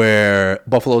where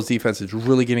Buffalo's defense is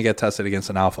really going to get tested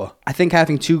against an alpha. I think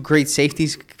having two great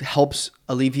safeties helps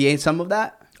alleviate some of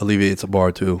that. Alleviates a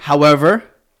bar, too. However,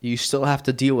 you still have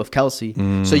to deal with Kelsey.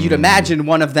 So you'd imagine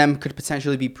one of them could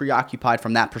potentially be preoccupied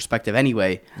from that perspective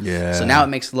anyway. Yeah. So now it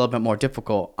makes it a little bit more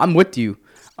difficult. I'm with you.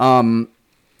 I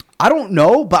don't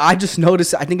know, but I just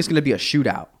noticed I think it's going to be a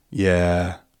shootout.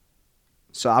 Yeah.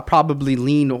 So I'll probably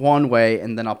lean one way,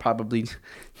 and then I'll probably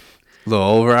little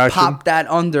overaction. Pop that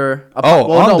under.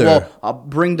 Under. No, I'll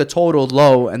bring the total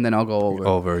low, and then I'll go over.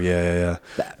 Over, yeah.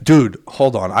 Dude,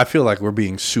 hold on. I feel like we're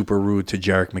being super rude to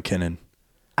Jerick McKinnon.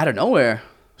 Out of nowhere.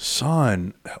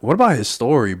 Son, what about his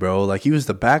story, bro? Like, he was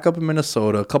the backup in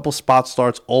Minnesota, a couple spot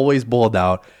starts, always balled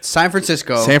out. San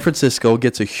Francisco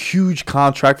gets a huge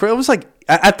contract for it. Was like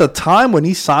at the time when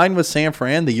he signed with San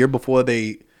Fran the year before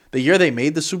the year they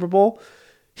made the Super Bowl,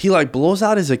 he like blows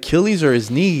out his Achilles or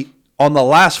his knee on the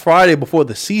last Friday before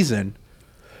the season.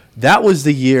 That was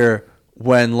the year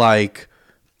when like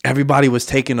everybody was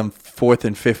taking him 4th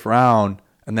and 5th round,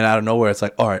 and then out of nowhere it's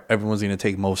like, all right, everyone's going to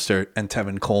take Mostert and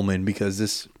Tevin Coleman because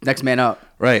this next man up.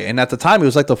 Right. And at the time, he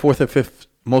was like the 4th or 5th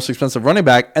most expensive running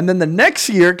back. And then the next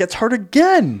year gets hurt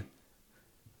again.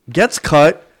 Gets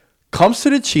cut, comes to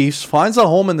the Chiefs, finds a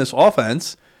home in this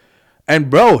offense. And,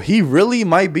 bro, he really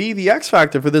might be the X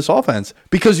factor for this offense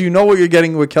because you know what you're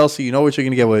getting with Kelsey. You know what you're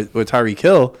going to get with Tyreek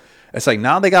Hill. It's like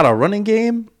now they got a running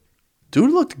game.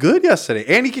 Dude looked good yesterday.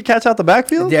 And he could catch out the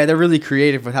backfield. Yeah, they're really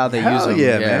creative with how they use him.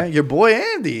 Yeah, man. Your boy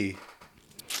Andy.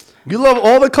 You love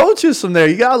all the coaches from there.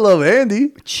 You got to love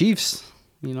Andy. Chiefs,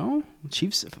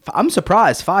 Chiefs. I'm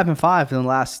surprised. 5-5 in the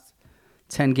last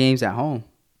 10 games at home.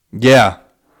 Yeah.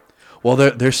 Well,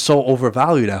 they're so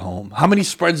overvalued at home. How many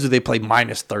spreads do they play?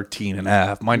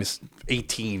 -13.5,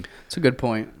 -18. That's a good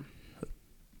point.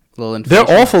 They're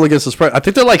awful against the spread. I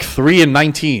think they're like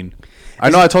 3-19. I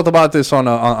know I talked about this on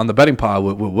the betting pod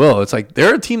with Will. It's like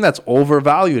they're a team that's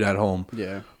overvalued at home.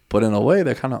 Yeah. But in a way,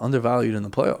 they're kind of undervalued in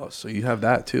the playoffs. So you have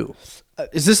that too.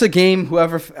 Is this a game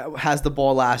whoever has the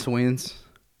ball last wins?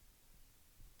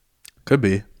 Could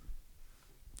be.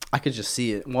 I could just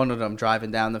see it. One of them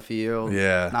driving down the field.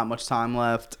 Yeah. Not much time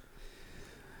left.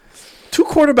 Two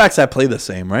quarterbacks that play the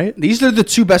same, right? These are the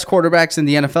two best quarterbacks in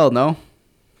the NFL, no?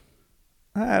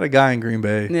 I had a guy in Green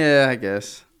Bay. Yeah, I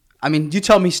guess. I mean, you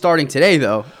tell me starting today,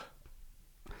 though.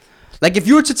 Like, if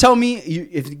you were to tell me,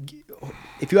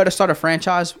 if you had to start a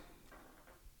franchise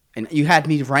and you had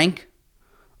me rank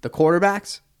the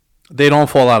quarterbacks. They don't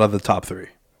fall out of the top 3.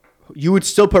 You would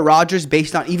still put Rodgers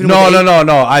based on even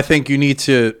No. I think you need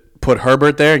to put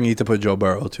Herbert there and you need to put Joe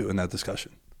Burrow, too, in that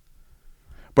discussion.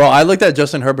 Bro, I looked at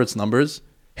Justin Herbert's numbers.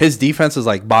 His defense is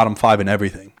like bottom 5 in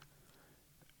everything.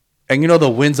 And the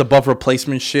wins above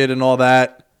replacement shit and all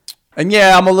that. And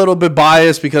yeah, I'm a little bit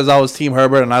biased because I was Team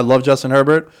Herbert and I love Justin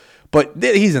Herbert. But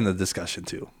he's in the discussion,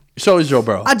 too. So is Joe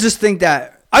Burrow. I just think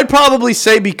that... I'd probably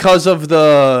say because of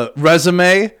the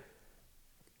resume,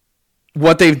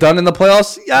 what they've done in the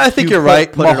playoffs, yeah, I think you're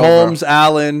right. Mahomes,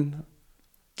 Allen.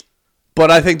 But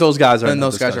I think those guys are in the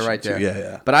discussion. And those guys are right there. Too.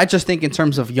 Yeah. But I just think in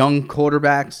terms of young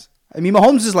quarterbacks, I mean,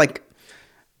 Mahomes is like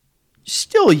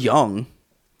still young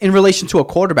in relation to a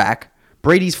quarterback.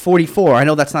 Brady's 44. I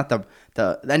know that's not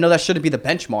I know that shouldn't be the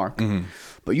benchmark. Mm-hmm.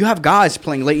 But you have guys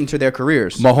playing late into their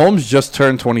careers. Mahomes just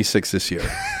turned 26 this year.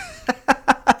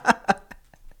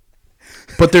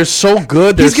 But they're so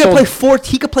good. He's gonna play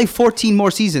 14. He could play 14 more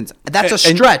seasons. That's a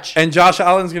stretch. And Josh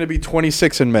Allen's gonna be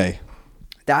 26 in May.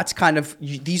 That's kind of,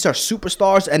 these are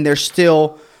superstars, and they're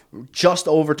still just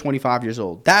over 25 years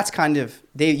old. That's kind of,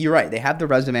 you're right. They have the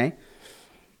resume,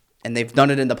 and they've done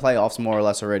it in the playoffs more or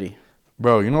less already.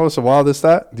 Bro, you know what's the wildest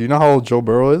stat? Do you know how old Joe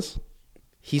Burrow is?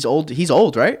 He's old. He's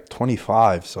old, right?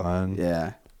 25, son.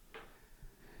 Yeah.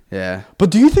 Yeah. But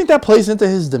do you think that plays into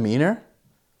his demeanor?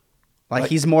 Like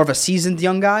he's more of a seasoned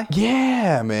young guy?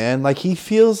 Yeah, man. Like he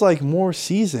feels like more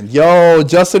seasoned. Yo,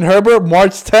 Justin Herbert,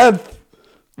 March 10th.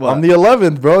 What? On the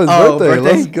 11th, bro. His birthday.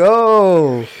 Let's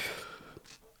go.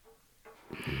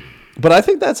 But I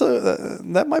think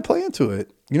that might play into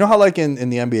it. You know how like in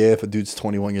the NBA, if a dude's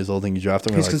 21 years old and you draft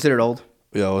him, He's considered old.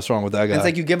 Yo, what's wrong with that guy? It's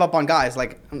like you give up on guys.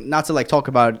 Like not to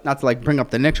bring up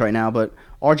the Knicks right now, but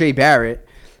RJ Barrett.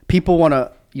 People want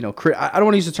to, I don't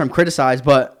want to use the term criticize,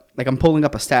 but like I'm pulling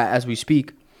up a stat as we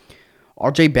speak.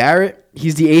 RJ Barrett,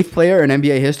 he's the 8th player in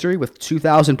NBA history with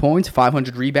 2,000 points,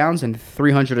 500 rebounds, and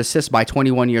 300 assists by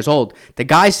 21 years old. The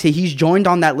guys he's joined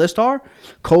on that list are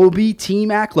Kobe,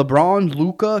 T-Mac, LeBron,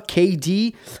 Luka,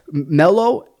 KD,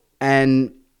 Melo,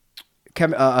 and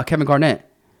Kevin Garnett.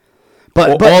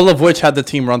 But all of which had the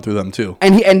team run through them too.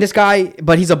 And this guy,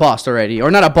 but he's a bust already,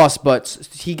 or not a bust, but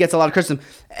he gets a lot of criticism.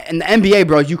 In the NBA,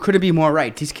 bro, you couldn't be more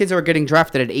right. These kids are getting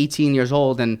drafted at 18 years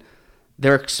old, and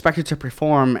they're expected to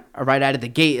perform right out of the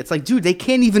gate. It's like, dude, they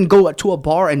can't even go to a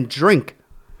bar and drink.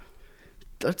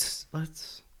 Let's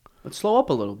slow up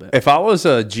a little bit. If I was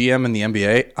a GM in the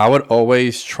NBA, I would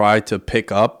always try to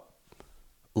pick up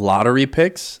lottery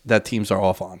picks that teams are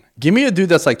off on. Give me a dude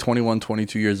that's like 21,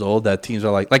 22 years old that teams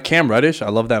are like Cam Reddish. I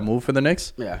love that move for the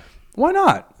Knicks. Yeah. Why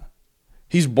not?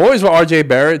 He's boys with RJ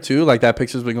Barrett too. Like that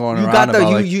picture's been going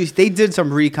around. They did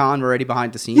some recon already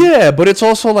behind the scenes. Yeah, but it's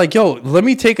also like, yo, let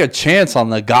me take a chance on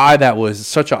the guy that was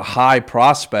such a high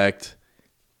prospect.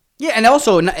 Yeah, and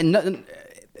also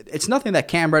it's nothing that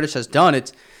Cam Reddish has done.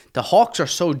 It's the Hawks are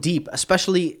so deep,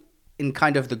 especially in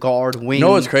kind of the guard wing. You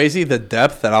know what's crazy? The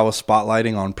depth that I was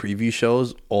spotlighting on preview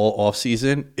shows all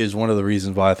offseason is one of the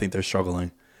reasons why I think they're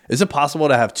struggling. Is it possible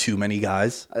to have too many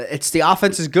guys? It's the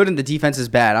offense is good and the defense is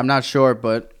bad. I'm not sure,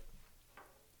 but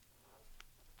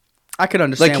I could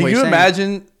understand. Like, can you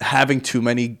imagine having too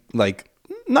many, I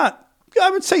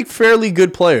would say fairly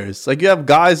good players? Like, you have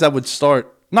guys that would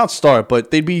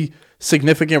but they'd be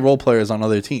significant role players on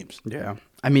other teams. Yeah.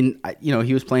 I mean,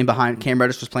 he was playing behind, Cam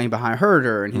Reddish was playing behind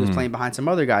Herder, and he was playing behind some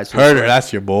other guys. Herder,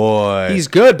 that's your boy. He's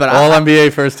good, but all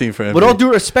NBA first team for him. With all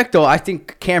due respect, though, I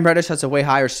think Cam Reddish has a way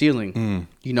higher ceiling.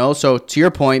 So to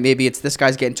your point, maybe it's this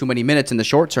guy's getting too many minutes in the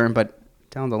short term, but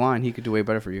down the line, he could do way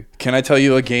better for you. Can I tell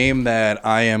you a game that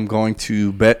I am going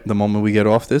to bet the moment we get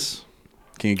off this?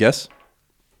 Can you guess?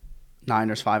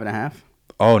 Niners 5.5.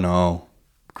 Oh, no.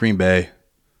 Green Bay.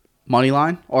 Money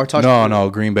line or touchdown?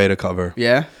 No, Green Bay to cover.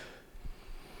 Yeah.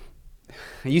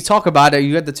 You talk about it.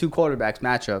 You had the two quarterbacks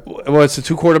matchup. Well, it's a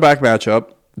 2-quarterback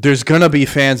matchup. There's going to be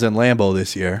fans in Lambeau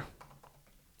this year,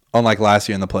 unlike last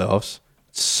year in the playoffs.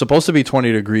 It's supposed to be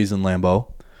 20 degrees in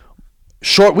Lambeau.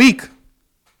 Short week.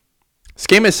 This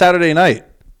game is Saturday night.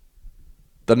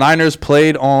 The Niners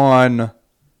played on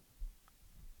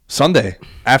Sunday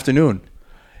afternoon.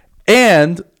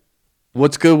 And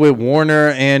what's good with Warner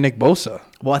and Nick Bosa?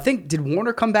 Well, did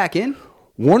Warner come back in?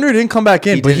 Warner didn't come back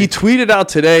in, but he tweeted out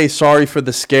today, sorry for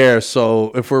the scare.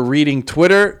 So if we're reading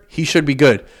Twitter, he should be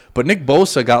good. But Nick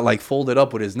Bosa got folded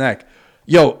up with his neck.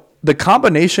 Yo, the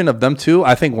combination of them two,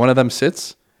 I think one of them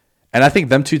sits. And I think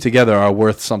them two together are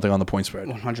worth something on the point spread.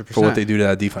 100%. For what they do to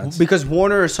that defense. Because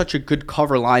Warner is such a good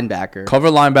cover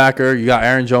linebacker. You got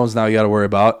Aaron Jones now you got to worry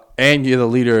about. And you're the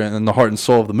leader and the heart and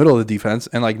soul of the middle of the defense.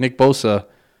 And Nick Bosa,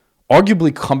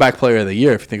 arguably comeback player of the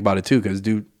year if you think about it too, because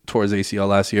dude tore his ACL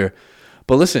last year.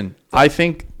 But listen, I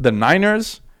think the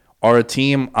Niners are a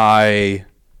team I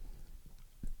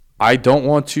don't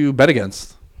want to bet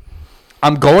against.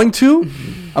 I'm going to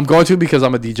because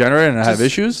I'm a degenerate and I have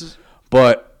issues.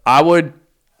 But I would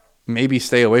maybe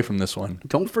stay away from this one.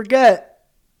 Don't forget,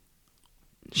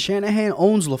 Shanahan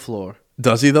owns LaFleur.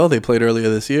 Does he, though? They played earlier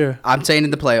this year. I'm saying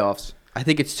in the playoffs. I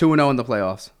think it's 2-0 in the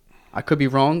playoffs. I could be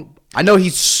wrong. I know they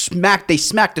smacked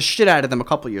the shit out of them a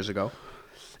couple years ago.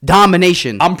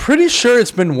 Domination. I'm pretty sure it's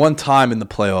been one time in the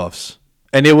playoffs.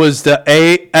 And it was the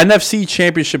NFC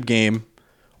Championship game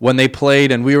when they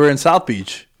played and we were in South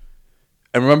Beach.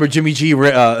 And remember Jimmy G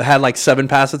had 7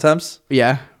 pass attempts?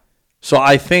 Yeah. So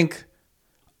I think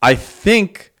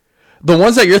The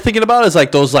ones that you're thinking about is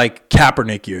like those like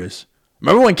Kaepernick years.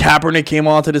 Remember when Kaepernick came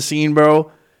onto the scene,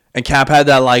 bro? And Cap had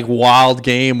that like wild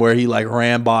game where he like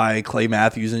ran by Clay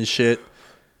Matthews and shit.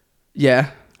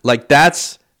 Yeah. Like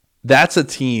that's a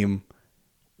team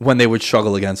when they would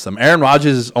struggle against them. Aaron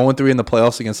Rodgers is 0-3 in the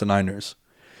playoffs against the Niners.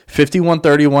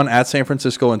 51-31 at San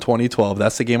Francisco in 2012.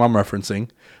 That's the game I'm referencing.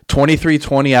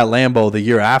 23-20 at Lambeau the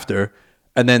year after.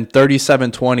 And then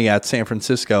 37-20 at San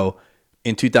Francisco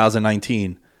in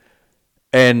 2019.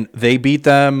 And they beat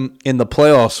them in the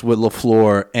playoffs with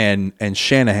LaFleur and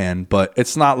Shanahan. But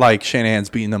it's not like Shanahan's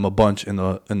beating them a bunch in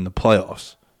the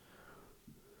playoffs.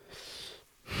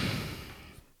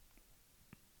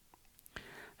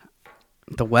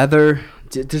 The weather.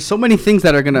 There's so many things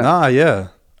that are going to... Nah, yeah.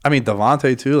 I mean,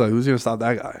 Devontae, too. Like, who's going to stop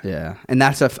that guy? Yeah. And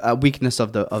that's a weakness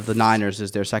of the Niners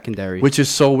is their secondary. Which is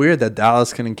so weird that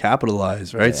Dallas couldn't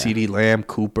capitalize, right? Yeah. CeeDee Lamb,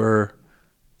 Cooper.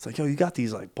 It's like, yo, you got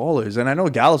these, like, ballers. And I know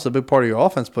Gallup's a big part of your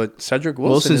offense, but Cedric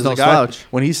Wilson is no a guy. slouch.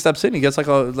 When he steps in, he gets, like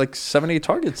 7-8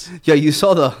 targets. Yeah, you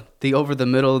saw the over the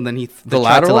middle and then The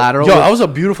lateral? Yo, that was a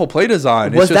beautiful play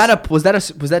design. Was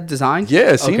that designed?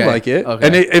 Yeah, it seemed like it. Okay.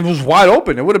 And it was wide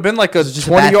open. It would have been like a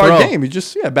 20-yard game. You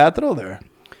just, bad throw there.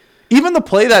 Even the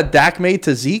play that Dak made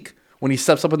to Zeke when he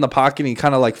steps up in the pocket and he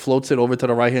kind of like floats it over to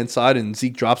the right-hand side and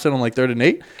Zeke drops it on like 3rd and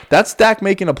 8, that's Dak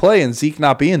making a play and Zeke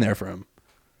not being there for him.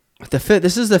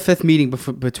 This is the 5th meeting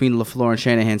between LaFleur and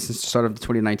Shanahan since the start of the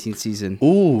 2019 season.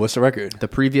 Ooh, what's the record? The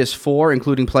previous 4,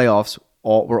 including playoffs,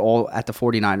 were all at the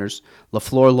 49ers.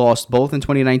 LaFleur lost both in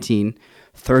 2019,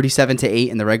 37-8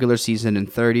 in the regular season and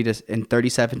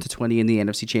 37-20 in the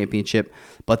NFC Championship,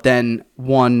 but then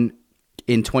won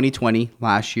in 2020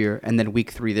 last year and then week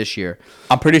 3 this year.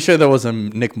 I'm pretty sure that was a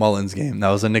Nick Mullins game.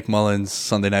 That was a Nick Mullins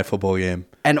Sunday Night Football game.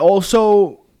 And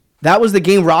also, that was the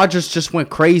game Rodgers just went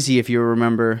crazy, if you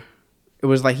remember. It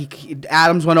was like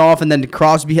Adams went off and then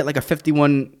Crosby hit like a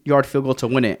 51-yard field goal to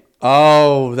win it.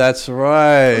 Oh, that's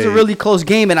right. It was a really close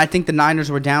game, and I think the Niners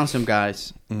were down some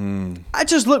guys. I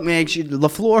just look, man.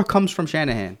 LaFleur comes from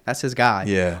Shanahan. That's his guy.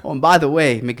 Yeah. Oh, and by the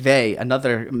way, McVay,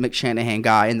 another McShanahan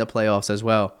guy in the playoffs as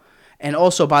well. And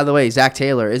also, by the way, Zach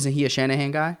Taylor, isn't he a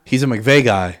Shanahan guy? He's a McVay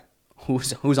guy.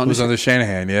 Who's under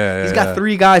Shanahan? Yeah. He's got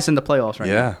 3 guys in the playoffs right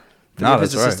now. Yeah. Three of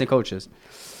his assistant coaches.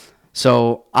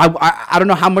 So I don't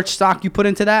know how much stock you put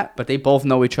into that, but they both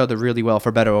know each other really well,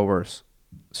 for better or worse.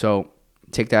 So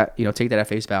take that at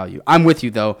face value. I'm with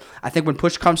you though. I think when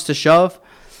push comes to shove,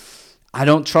 I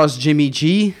don't trust Jimmy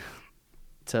G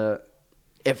to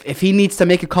if he needs to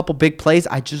make a couple big plays,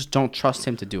 I just don't trust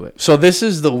him to do it. So this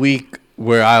is the week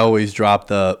where I always drop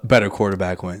the better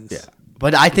quarterback wins. Yeah.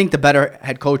 But I think the better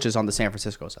head coach is on the San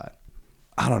Francisco side.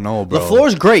 I don't know, bro.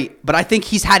 LaFleur's great, but I think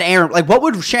he's had Aaron. Like, what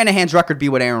would Shanahan's record be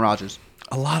with Aaron Rodgers?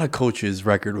 A lot of coaches'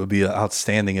 record would be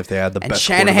outstanding if they had the best. And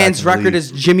Shanahan's record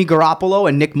is Jimmy Garoppolo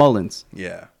and Nick Mullins.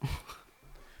 Yeah.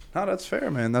 No, that's fair,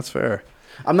 man. That's fair.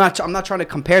 I'm not trying to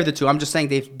compare the two. I'm just saying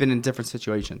they've been in different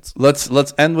situations. Let's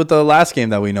end with the last game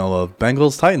that we know of.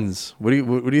 Bengals Titans. What do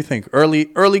you think? Early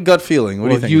gut feeling. What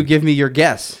do you think? You give me your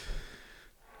guess.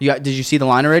 Did you see the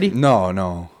line already?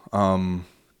 No.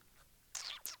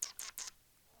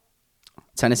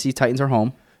 Tennessee Titans are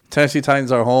home. Tennessee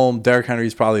Titans are home. Derrick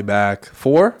Henry's probably back.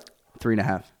 4?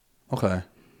 3.5.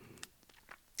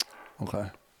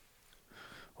 Okay.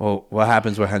 Well, what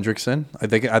happens with Hendrickson? I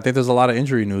think there's a lot of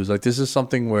injury news. Like, this is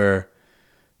something where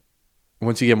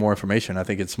once you get more information, I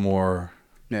think it's more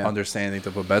understanding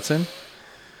to put bets in.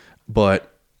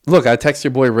 But look, I text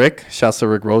your boy Rick. Shouts to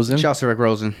Rick Rosen.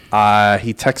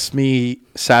 He texts me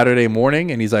Saturday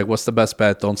morning and he's like, "What's the best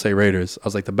bet? Don't say Raiders." I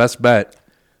was like, "The best bet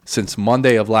since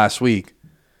Monday of last week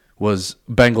was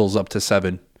Bengals up to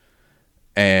 7."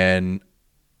 And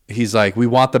he's like, "We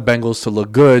want the Bengals to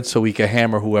look good so we can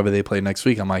hammer whoever they play next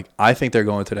week." I'm like, I think they're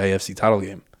going to the AFC title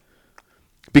game.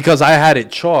 Because I had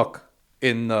it chalk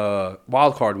in the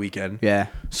wild card weekend. Yeah.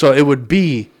 So it would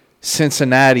be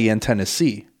Cincinnati and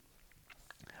Tennessee.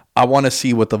 I want to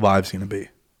see what the vibe's going to be.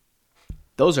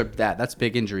 That's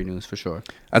big injury news for sure.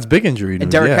 That's big injury news.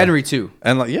 And Derrick Henry too.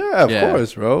 And of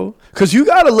course, bro. Because you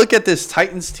got to look at this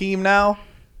Titans team now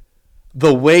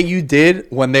the way you did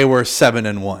when they were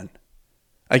 7-1.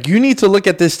 Like, you need to look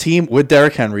at this team with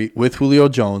Derrick Henry, with Julio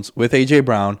Jones, with A.J.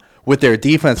 Brown, with their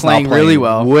defense playing really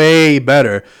well, way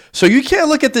better. So you can't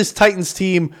look at this Titans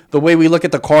team the way we look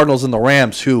at the Cardinals and the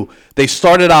Rams, who they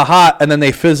started out hot and then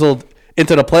they fizzled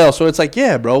into the playoffs. So it's like,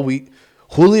 yeah, bro,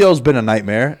 Julio's been a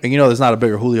nightmare. And there's not a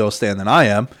bigger Julio stan than I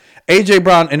am. A.J.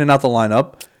 Brown in and out the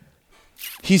lineup.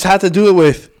 He's had to do it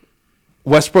with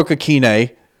Westbrook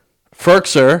Akine,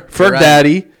 Ferk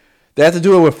Daddy. They had to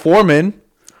do it with Foreman.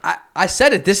 I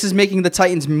said it. This is making the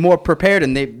Titans more prepared,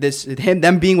 and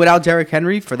them being without Derrick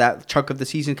Henry for that chunk of the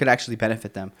season could actually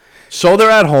benefit them. So they're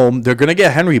at home. They're going to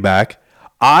get Henry back.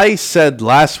 I said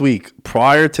last week,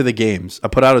 prior to the games, I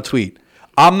put out a tweet.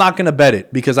 I'm not going to bet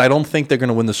it because I don't think they're going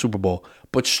to win the Super Bowl.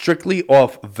 But strictly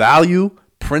off value,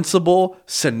 principle,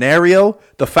 scenario,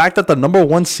 the fact that the number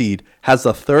 1 seed has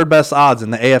the 3rd best odds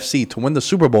in the AFC to win the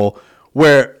Super Bowl,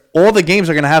 where all the games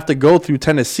are going to have to go through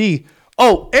Tennessee.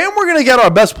 Oh, and we're going to get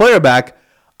our best player back.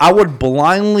 I would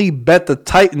blindly bet the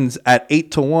Titans at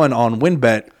 8-1 on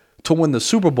WinBet to win the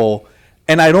Super Bowl.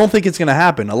 And I don't think it's going to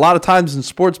happen. A lot of times in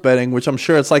sports betting, which I'm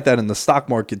sure it's like that in the stock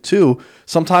market too,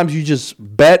 sometimes you just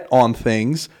bet on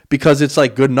things because it's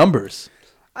like good numbers.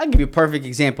 I'll give you a perfect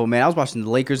example, man. I was watching the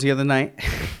Lakers the other night.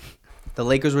 The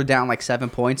Lakers were down like 7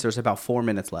 points. There's about 4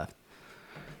 minutes left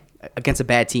against a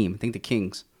bad team. I think the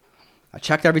Kings. I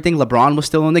checked everything. LeBron was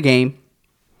still in the game.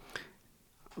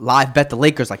 Live bet the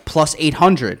Lakers like plus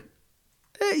 800.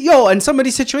 Yo, in some of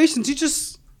these situations,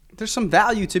 there's some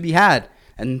value to be had.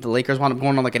 And the Lakers wound up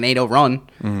going on like an 8-0 run,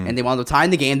 and they wound up tying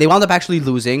the game. They wound up actually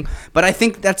losing. But I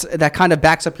think that kind of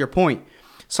backs up your point.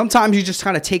 Sometimes you just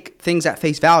kind of take things at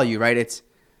face value, right? It's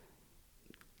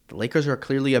the Lakers are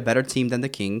clearly a better team than the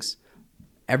Kings.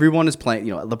 Everyone is playing.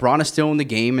 LeBron is still in the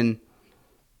game, and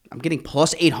I'm getting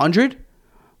plus 800.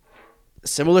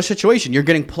 Similar situation. You're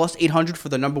getting plus 800 for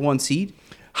the number 1 seed.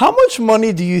 How much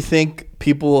money do you think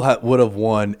people would have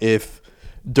won if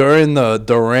during the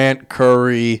Durant,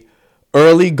 Curry,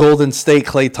 early Golden State,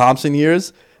 Klay Thompson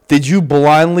years, did you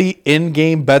blindly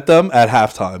in-game bet them at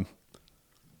halftime?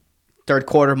 Third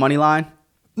quarter money line?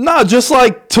 No, just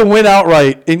like to win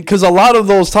outright. Because a lot of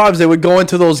those times they would go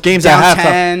into those games down at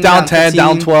halftime. Down 10, 15.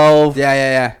 down 12.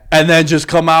 Yeah. And then just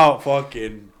come out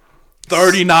fucking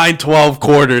 39-12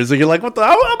 quarters. And you're like, what the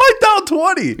hell? Am I down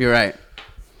 20? You're right.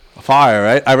 Fire,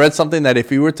 right? I read something that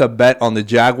if you were to bet on the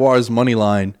Jaguars money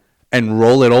line and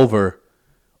roll it over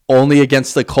only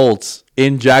against the Colts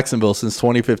in Jacksonville since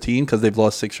 2015, because they've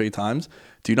lost 6 straight times,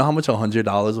 do you know how much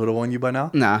 $100 would have won you by now?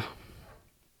 Nah.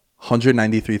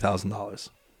 $193,000.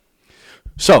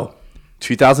 So,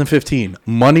 2015,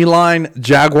 money line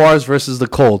Jaguars versus the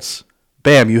Colts.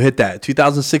 Bam, you hit that.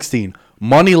 2016,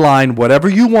 money line, whatever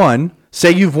you won,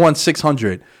 say you've won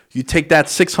 600. You take that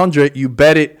 600, you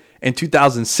bet it in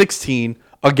 2016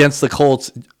 against the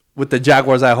Colts with the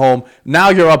Jaguars at home. Now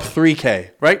you're up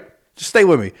 $3K, right? Just stay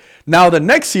with me. Now the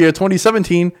next year,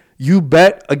 2017, you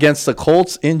bet against the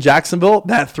Colts in Jacksonville,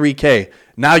 that $3K.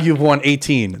 Now you've won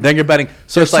 18. Then you're betting.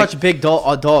 So They're it's like such big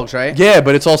dogs, right? Yeah,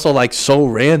 but it's also like so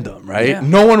random, right? Yeah.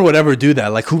 No one would ever do that.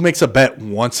 Like, who makes a bet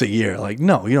once a year? Like,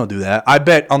 no, you don't do that. I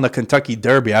bet on the Kentucky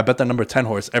Derby. I bet the number 10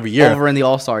 horse every year. Over in the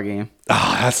All-Star game.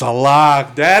 Ah, that's a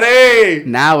lock, daddy.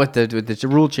 Now with the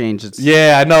rule change,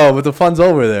 Yeah, I know, but the fun's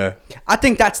over there. I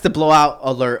think that's the blowout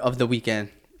alert of the weekend.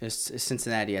 Is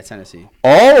Cincinnati at Tennessee.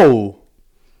 Oh,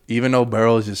 even though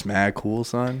Burrow's just mad cool,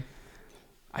 son.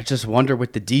 I just wonder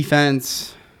with the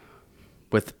defense.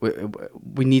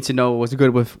 We need to know what's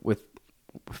good with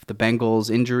the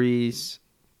Bengals injuries.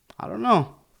 I don't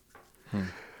know.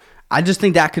 I just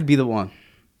think that could be the one.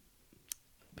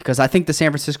 Because I think the San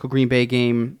Francisco Green Bay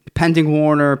game, pending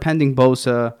Warner, pending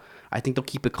Bosa, I think they'll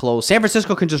keep it close. San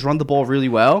Francisco can just run the ball really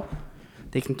well.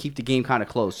 They can keep the game kind of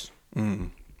close.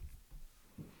 And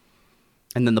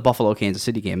then the Buffalo-Kansas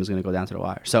City game is going to go down to the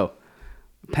wire. So,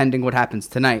 pending what happens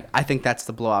tonight, I think that's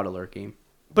the blowout alert game.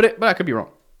 But I could be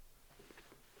wrong.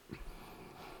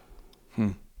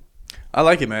 I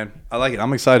like it, man. I like it.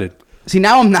 I'm excited. See,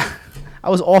 now I'm not. I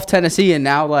was off Tennessee, and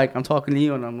now like I'm talking to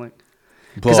you, and I'm like,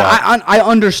 because I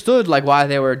understood like why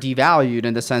they were devalued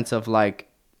in the sense of like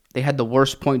they had the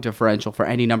worst point differential for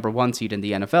any number 1 seed in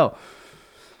the NFL.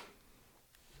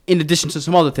 In addition to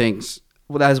some other things,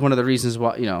 well, that is one of the reasons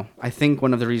why I think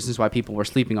one of the reasons why people were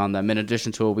sleeping on them. In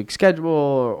addition to a weak schedule,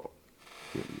 or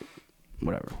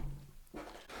whatever.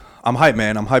 I'm hyped,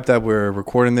 man. I'm hyped that we're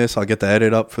recording this. I'll get the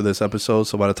edit up for this episode.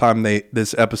 So by the time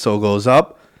this episode goes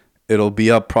up, it'll be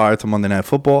up prior to Monday Night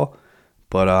Football.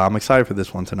 But I'm excited for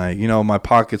this one tonight. My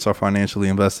pockets are financially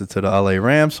invested to the LA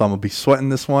Rams, so I'm going to be sweating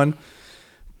this one.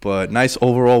 But nice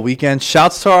overall weekend.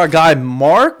 Shouts to our guy,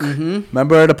 Mark.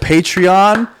 Remember the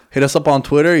Patreon? Hit us up on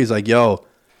Twitter. He's like, yo,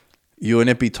 you and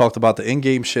Ippy talked about the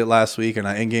in-game shit last week, and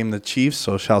I in-game the Chiefs,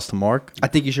 so shouts to Mark. I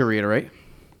think you should reiterate.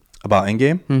 About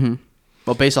in-game? Mm-hmm.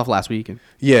 Well, based off last week.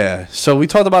 Yeah. So we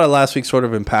talked about it last week sort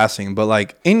of in passing, but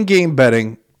like in-game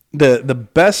betting, the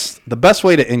best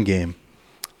way to in-game,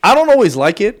 I don't always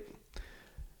like it,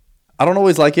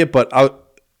 but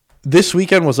this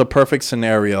weekend was a perfect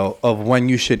scenario of when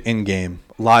you should in-game,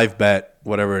 live bet,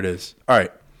 whatever it is. All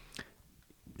right.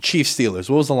 Chiefs Steelers.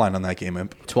 What was the line on that game,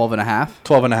 Imp? 12.5.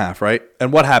 12.5, right?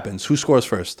 And what happens? Who scores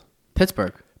first?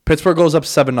 Pittsburgh. Pittsburgh goes up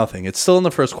 7-0. It's still in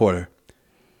the first quarter.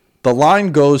 The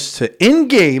line goes to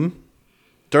in-game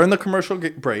during the commercial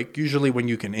break, usually when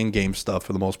you can in-game stuff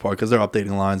for the most part because they're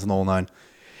updating lines and the whole nine.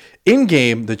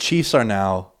 In-game, the Chiefs are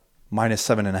now minus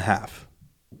 7.5.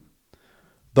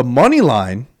 The money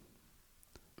line,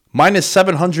 minus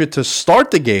 700 to start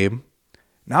the game,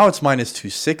 now it's minus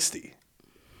 260.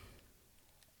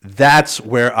 That's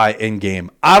where I in-game.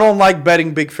 I don't like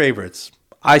betting big favorites.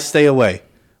 I stay away.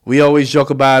 We always joke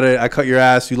about it. I cut your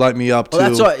ass. You light me up too. Well,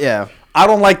 that's what, yeah. I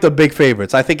don't like the big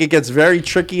favorites. I think it gets very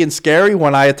tricky and scary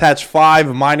when I attach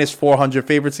 5 minus 400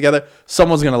 favorites together.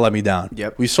 Someone's going to let me down.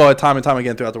 Yep. We saw it time and time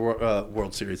again throughout the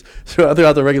World Series,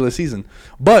 throughout the regular season.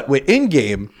 But with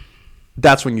in-game,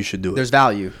 that's when you should do it. There's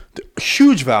value.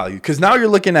 Huge value. Because now you're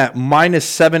looking at minus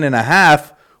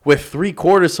 7.5 with 3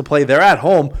 quarters to play. They're at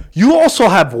home. You also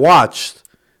have watched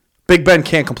Big Ben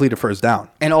can't complete a first down.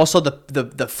 And also the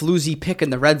floozy pick in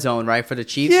the red zone, right, for the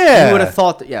Chiefs. Yeah. You would have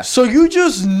thought that, yeah. So you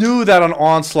just knew that an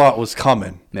onslaught was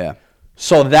coming. Yeah.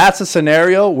 So that's a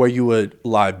scenario where you would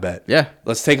live bet. Yeah.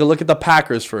 Let's take a look at the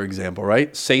Packers, for example,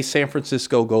 right? Say San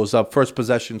Francisco goes up, first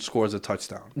possession, scores a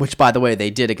touchdown. Which, by the way, they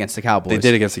did against the Cowboys. They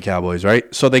did against the Cowboys,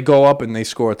 right? So they go up and they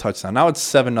score a touchdown. Now it's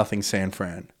 7-0 San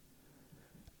Fran.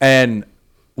 And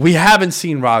we haven't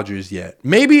seen Rodgers yet.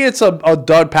 Maybe it's a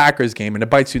dud Packers game and it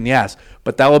bites you in the ass.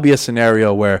 But that will be a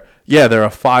scenario where, yeah, they're a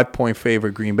 5-point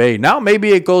favorite Green Bay. Now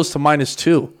maybe it goes to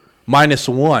 -2,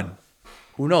 -1.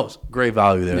 Who knows? Great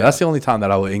value there. Yeah. That's the only time that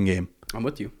I will in-game. I'm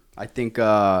with you. I think,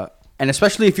 and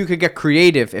especially if you could get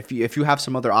creative, if you have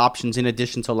some other options in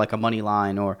addition to like a money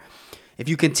line, or if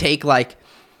you can take like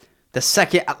the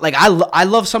second, like I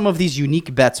love some of these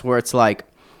unique bets where it's like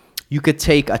you could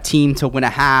take a team to win a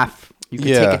half. You can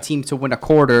take a team to win a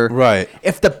quarter. Right.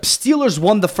 If the Steelers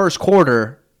won the first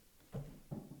quarter,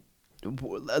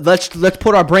 let's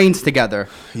put our brains together.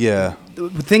 Yeah.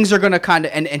 Things are going to kind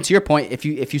of, and to your point, if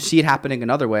you see it happening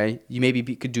another way, you maybe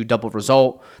could do double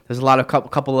result. There's a lot of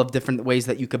couple of different ways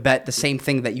that you could bet the same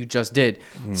thing that you just did.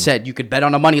 Said you could bet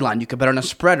on a money line, you could bet on a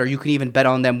spread, or you could even bet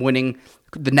on them winning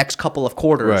the next couple of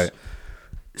quarters. Right.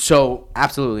 So,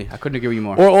 absolutely. I couldn't agree with you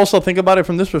more. Or also think about it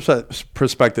from this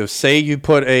perspective. Say you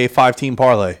put a 5-team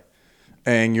parlay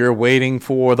and you're waiting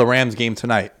for the Rams game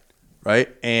tonight, right?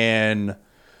 And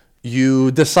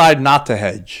you decide not to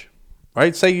hedge,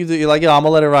 right? Say you're like, yeah, I'm going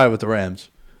to let it ride with the Rams.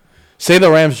 Say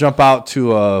the Rams jump out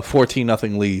to a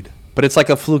 14-0 lead, but it's like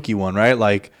a fluky one, right?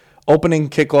 Like opening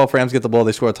kickoff, Rams get the ball,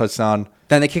 they score a touchdown.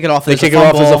 Then they kick it off as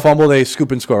a fumble, they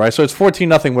scoop and score, right? So it's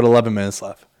 14-0 with 11 minutes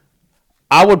left.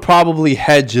 I would probably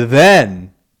hedge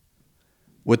then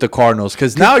with the Cardinals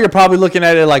because now you're probably looking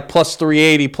at it like plus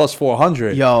 380, plus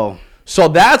 400. Yo. So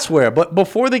that's where. But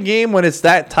before the game, when it's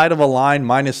that tight of a line,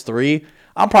 -3,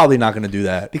 I'm probably not going to do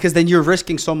that. Because then you're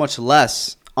risking so much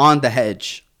less on the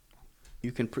hedge.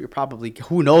 You're probably,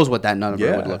 who knows what that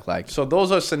number would look like. So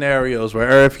those are scenarios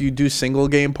where if you do single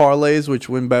game parlays, which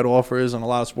WinBet offers and a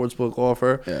lot of sportsbook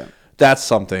offer, that's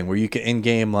something where you can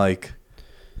in-game like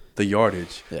the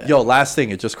yardage. Yeah. Yo, last thing,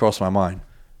 it just crossed my mind.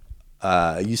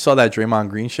 You saw that Draymond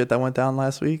Green shit that went down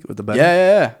last week with the bet?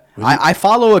 Yeah. I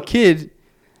follow a kid.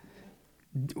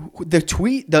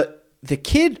 The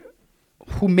kid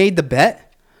who made the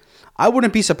bet, I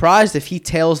wouldn't be surprised if he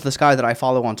tails this guy that I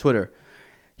follow on Twitter.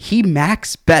 He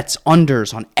max bets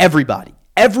unders on everybody.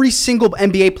 Every single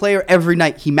NBA player, every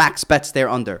night, he max bets their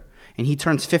under. And he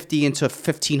turns 50 into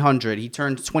 1,500. He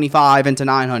turns 25 into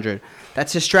 900.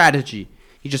 That's his strategy.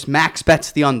 He just max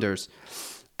bets the unders.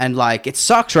 And, like, it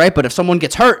sucks, right? But if someone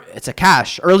gets hurt, it's a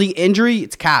cash. Early injury,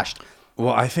 it's cashed.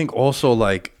 Well, I think also,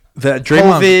 like, that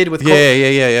Draymond... COVID with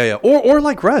Yeah. Or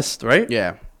like, rest, right?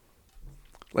 Yeah.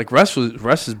 Like, rest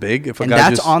is big. If a and guy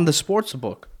that's just, on the sports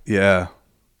book. Yeah.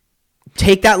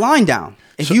 Take that line down.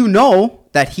 If you know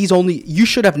that you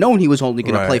should have known he was only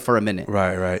going to play for a minute.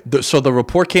 Right. So the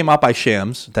report came out by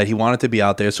Shams that he wanted to be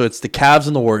out there. So it's the Cavs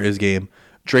and the Warriors game.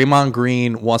 Draymond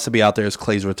Green wants to be out there as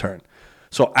Clay's return.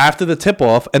 So after the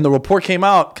tip-off, and the report came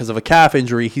out because of a calf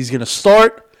injury, he's going to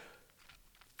start.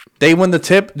 They win the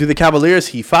tip, do the Cavaliers.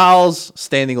 He fouls,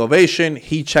 standing ovation.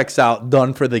 He checks out,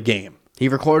 done for the game. He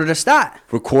recorded a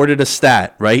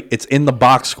stat, right? It's in the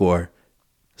box score.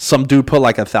 Some dude put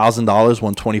like $1,000,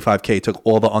 won $25K, took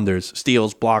all the unders,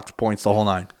 steals, blocks, points, the whole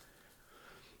nine.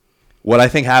 What I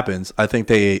think happens, I think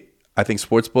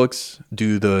sportsbooks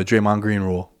do the Draymond Green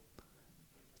rule.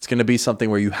 It's going to be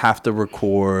something where you have to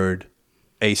record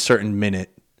a certain minute.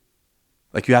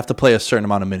 Like you have to play a certain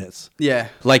amount of minutes. Yeah.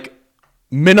 Like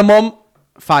minimum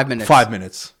 5 minutes. 5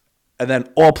 minutes. and then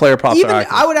all player props are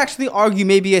active. I would actually argue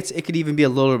maybe it could even be a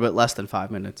little bit less than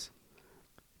 5 minutes.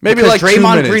 Maybe because like 2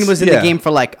 Draymond minutes. Green was in the game for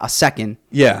like a second.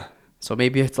 Yeah. So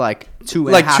maybe it's like two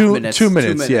and a half minutes. 2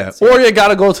 minutes, yeah. Or you got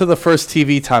to go to the first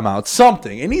TV timeout.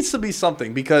 Something. It needs to be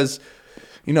something because,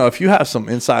 you know, if you have some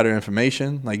insider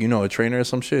information, like, you know, a trainer or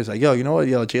some shit, it's like, yo, you know what?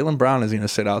 Yo, Jaylen Brown is going to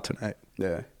sit out tonight.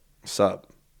 Yeah. What's up?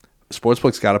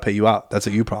 Sportsbook's got to pay you out. That's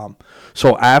a you problem.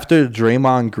 So after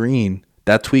Draymond Green,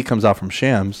 that tweet comes out from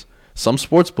Shams, some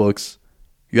sportsbooks,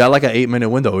 you had like an 8-minute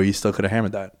window where you still could have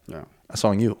hammered that. Yeah. That's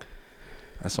on you.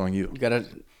 That's on you. You got to...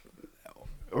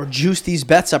 Or juice these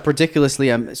bets up ridiculously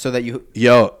so that you...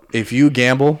 Yo, if you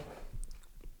gamble,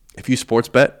 if you sports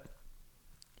bet,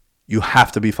 you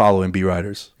have to be following B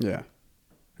Riders. Yeah.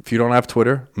 If you don't have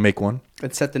Twitter, make one.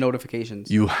 And set the notifications.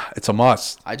 It's a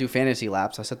must. I do fantasy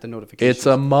laps. I set the notifications. It's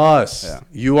a must. Yeah.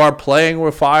 You are playing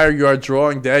with fire. You are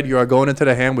drawing dead. You are going into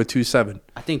the hand with 2-7.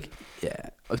 I think,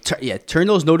 turn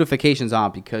those notifications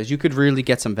on because you could really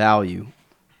get some value.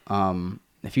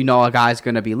 If you know a guy's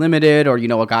going to be limited or you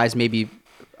know a guy's maybe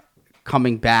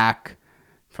coming back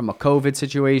from a COVID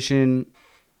situation,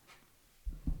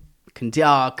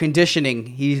 conditioning,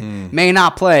 he may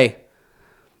not play.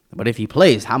 But if he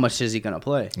plays, how much is he going to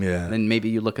play? Yeah. Then maybe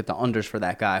you look at the unders for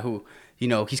that guy who, you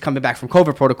know, he's coming back from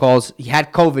COVID protocols. He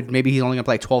had COVID. Maybe he's only going to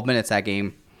play 12 minutes that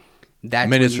game.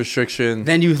 Minutes restriction.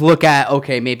 Then you look at,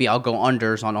 okay, maybe I'll go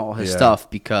unders on all his stuff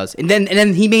because, and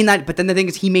then he may not, but then the thing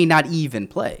is he may not even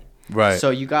play. Right. So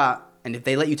you got, and if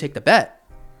they let you take the bet.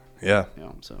 Yeah. You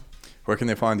know, so. Where can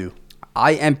they find you?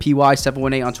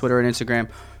 IMPY718 on Twitter and Instagram.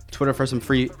 Twitter for some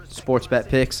free sports bet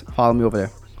picks. Follow me over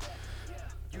there.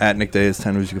 At Nick Day is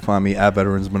 10 News. You can find me at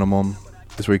Veterans Minimum.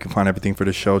 This is where you can find everything for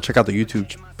the show. Check out the YouTube.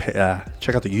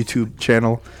 Check out the YouTube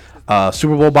channel.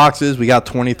 Super Bowl boxes. We got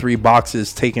 23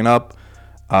 boxes taken up.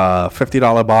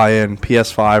 $50 buy-in.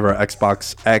 PS5 or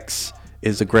Xbox X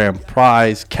is the grand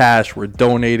prize. Cash. We're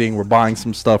donating. We're buying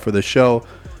some stuff for the show.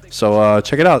 So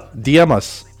check it out. DM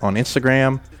us on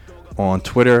Instagram, on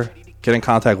Twitter. Get in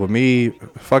contact with me.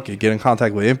 Fuck it. Get in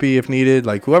contact with Impy if needed.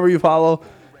 Like whoever you follow.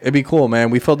 It'd be cool,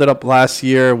 man. We filled it up last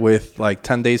year with like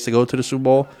 10 days to go to the Super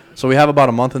Bowl. So we have about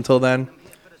a month until then.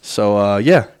 So,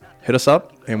 yeah, hit us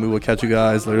up, and we will catch you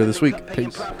guys later this week.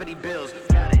 Peace.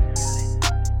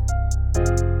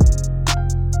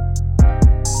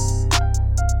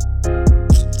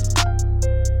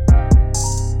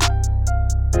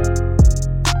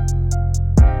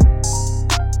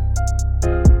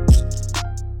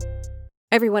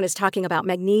 Everyone is talking about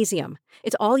magnesium.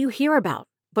 It's all you hear about.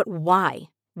 But why?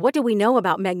 What do we know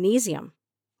about magnesium?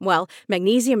 Well,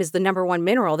 magnesium is the #1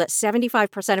 mineral that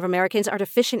 75% of Americans are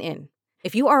deficient in.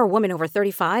 If you are a woman over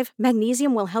 35,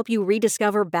 magnesium will help you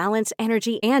rediscover balance,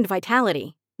 energy, and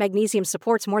vitality. Magnesium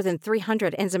supports more than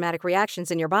 300 enzymatic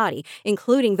reactions in your body,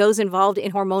 including those involved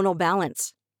in hormonal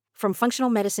balance. From functional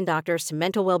medicine doctors to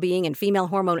mental well-being and female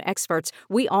hormone experts,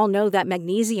 we all know that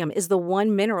magnesium is the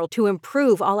one mineral to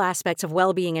improve all aspects of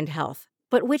well-being and health.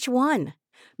 But which one?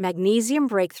 Magnesium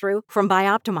Breakthrough from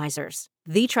Bioptimizers,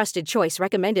 the trusted choice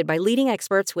recommended by leading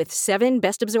experts with 7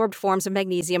 best-absorbed forms of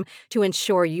magnesium to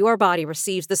ensure your body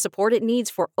receives the support it needs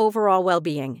for overall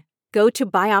well-being. Go to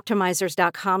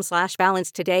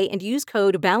bioptimizers.com/balance today and use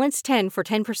code BALANCE10 for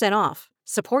 10% off.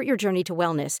 Support your journey to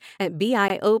wellness at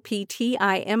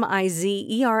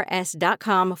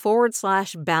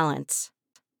bioptimizers.com/balance.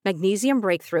 Magnesium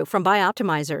Breakthrough from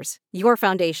Bioptimizers, your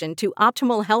foundation to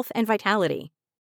optimal health and vitality.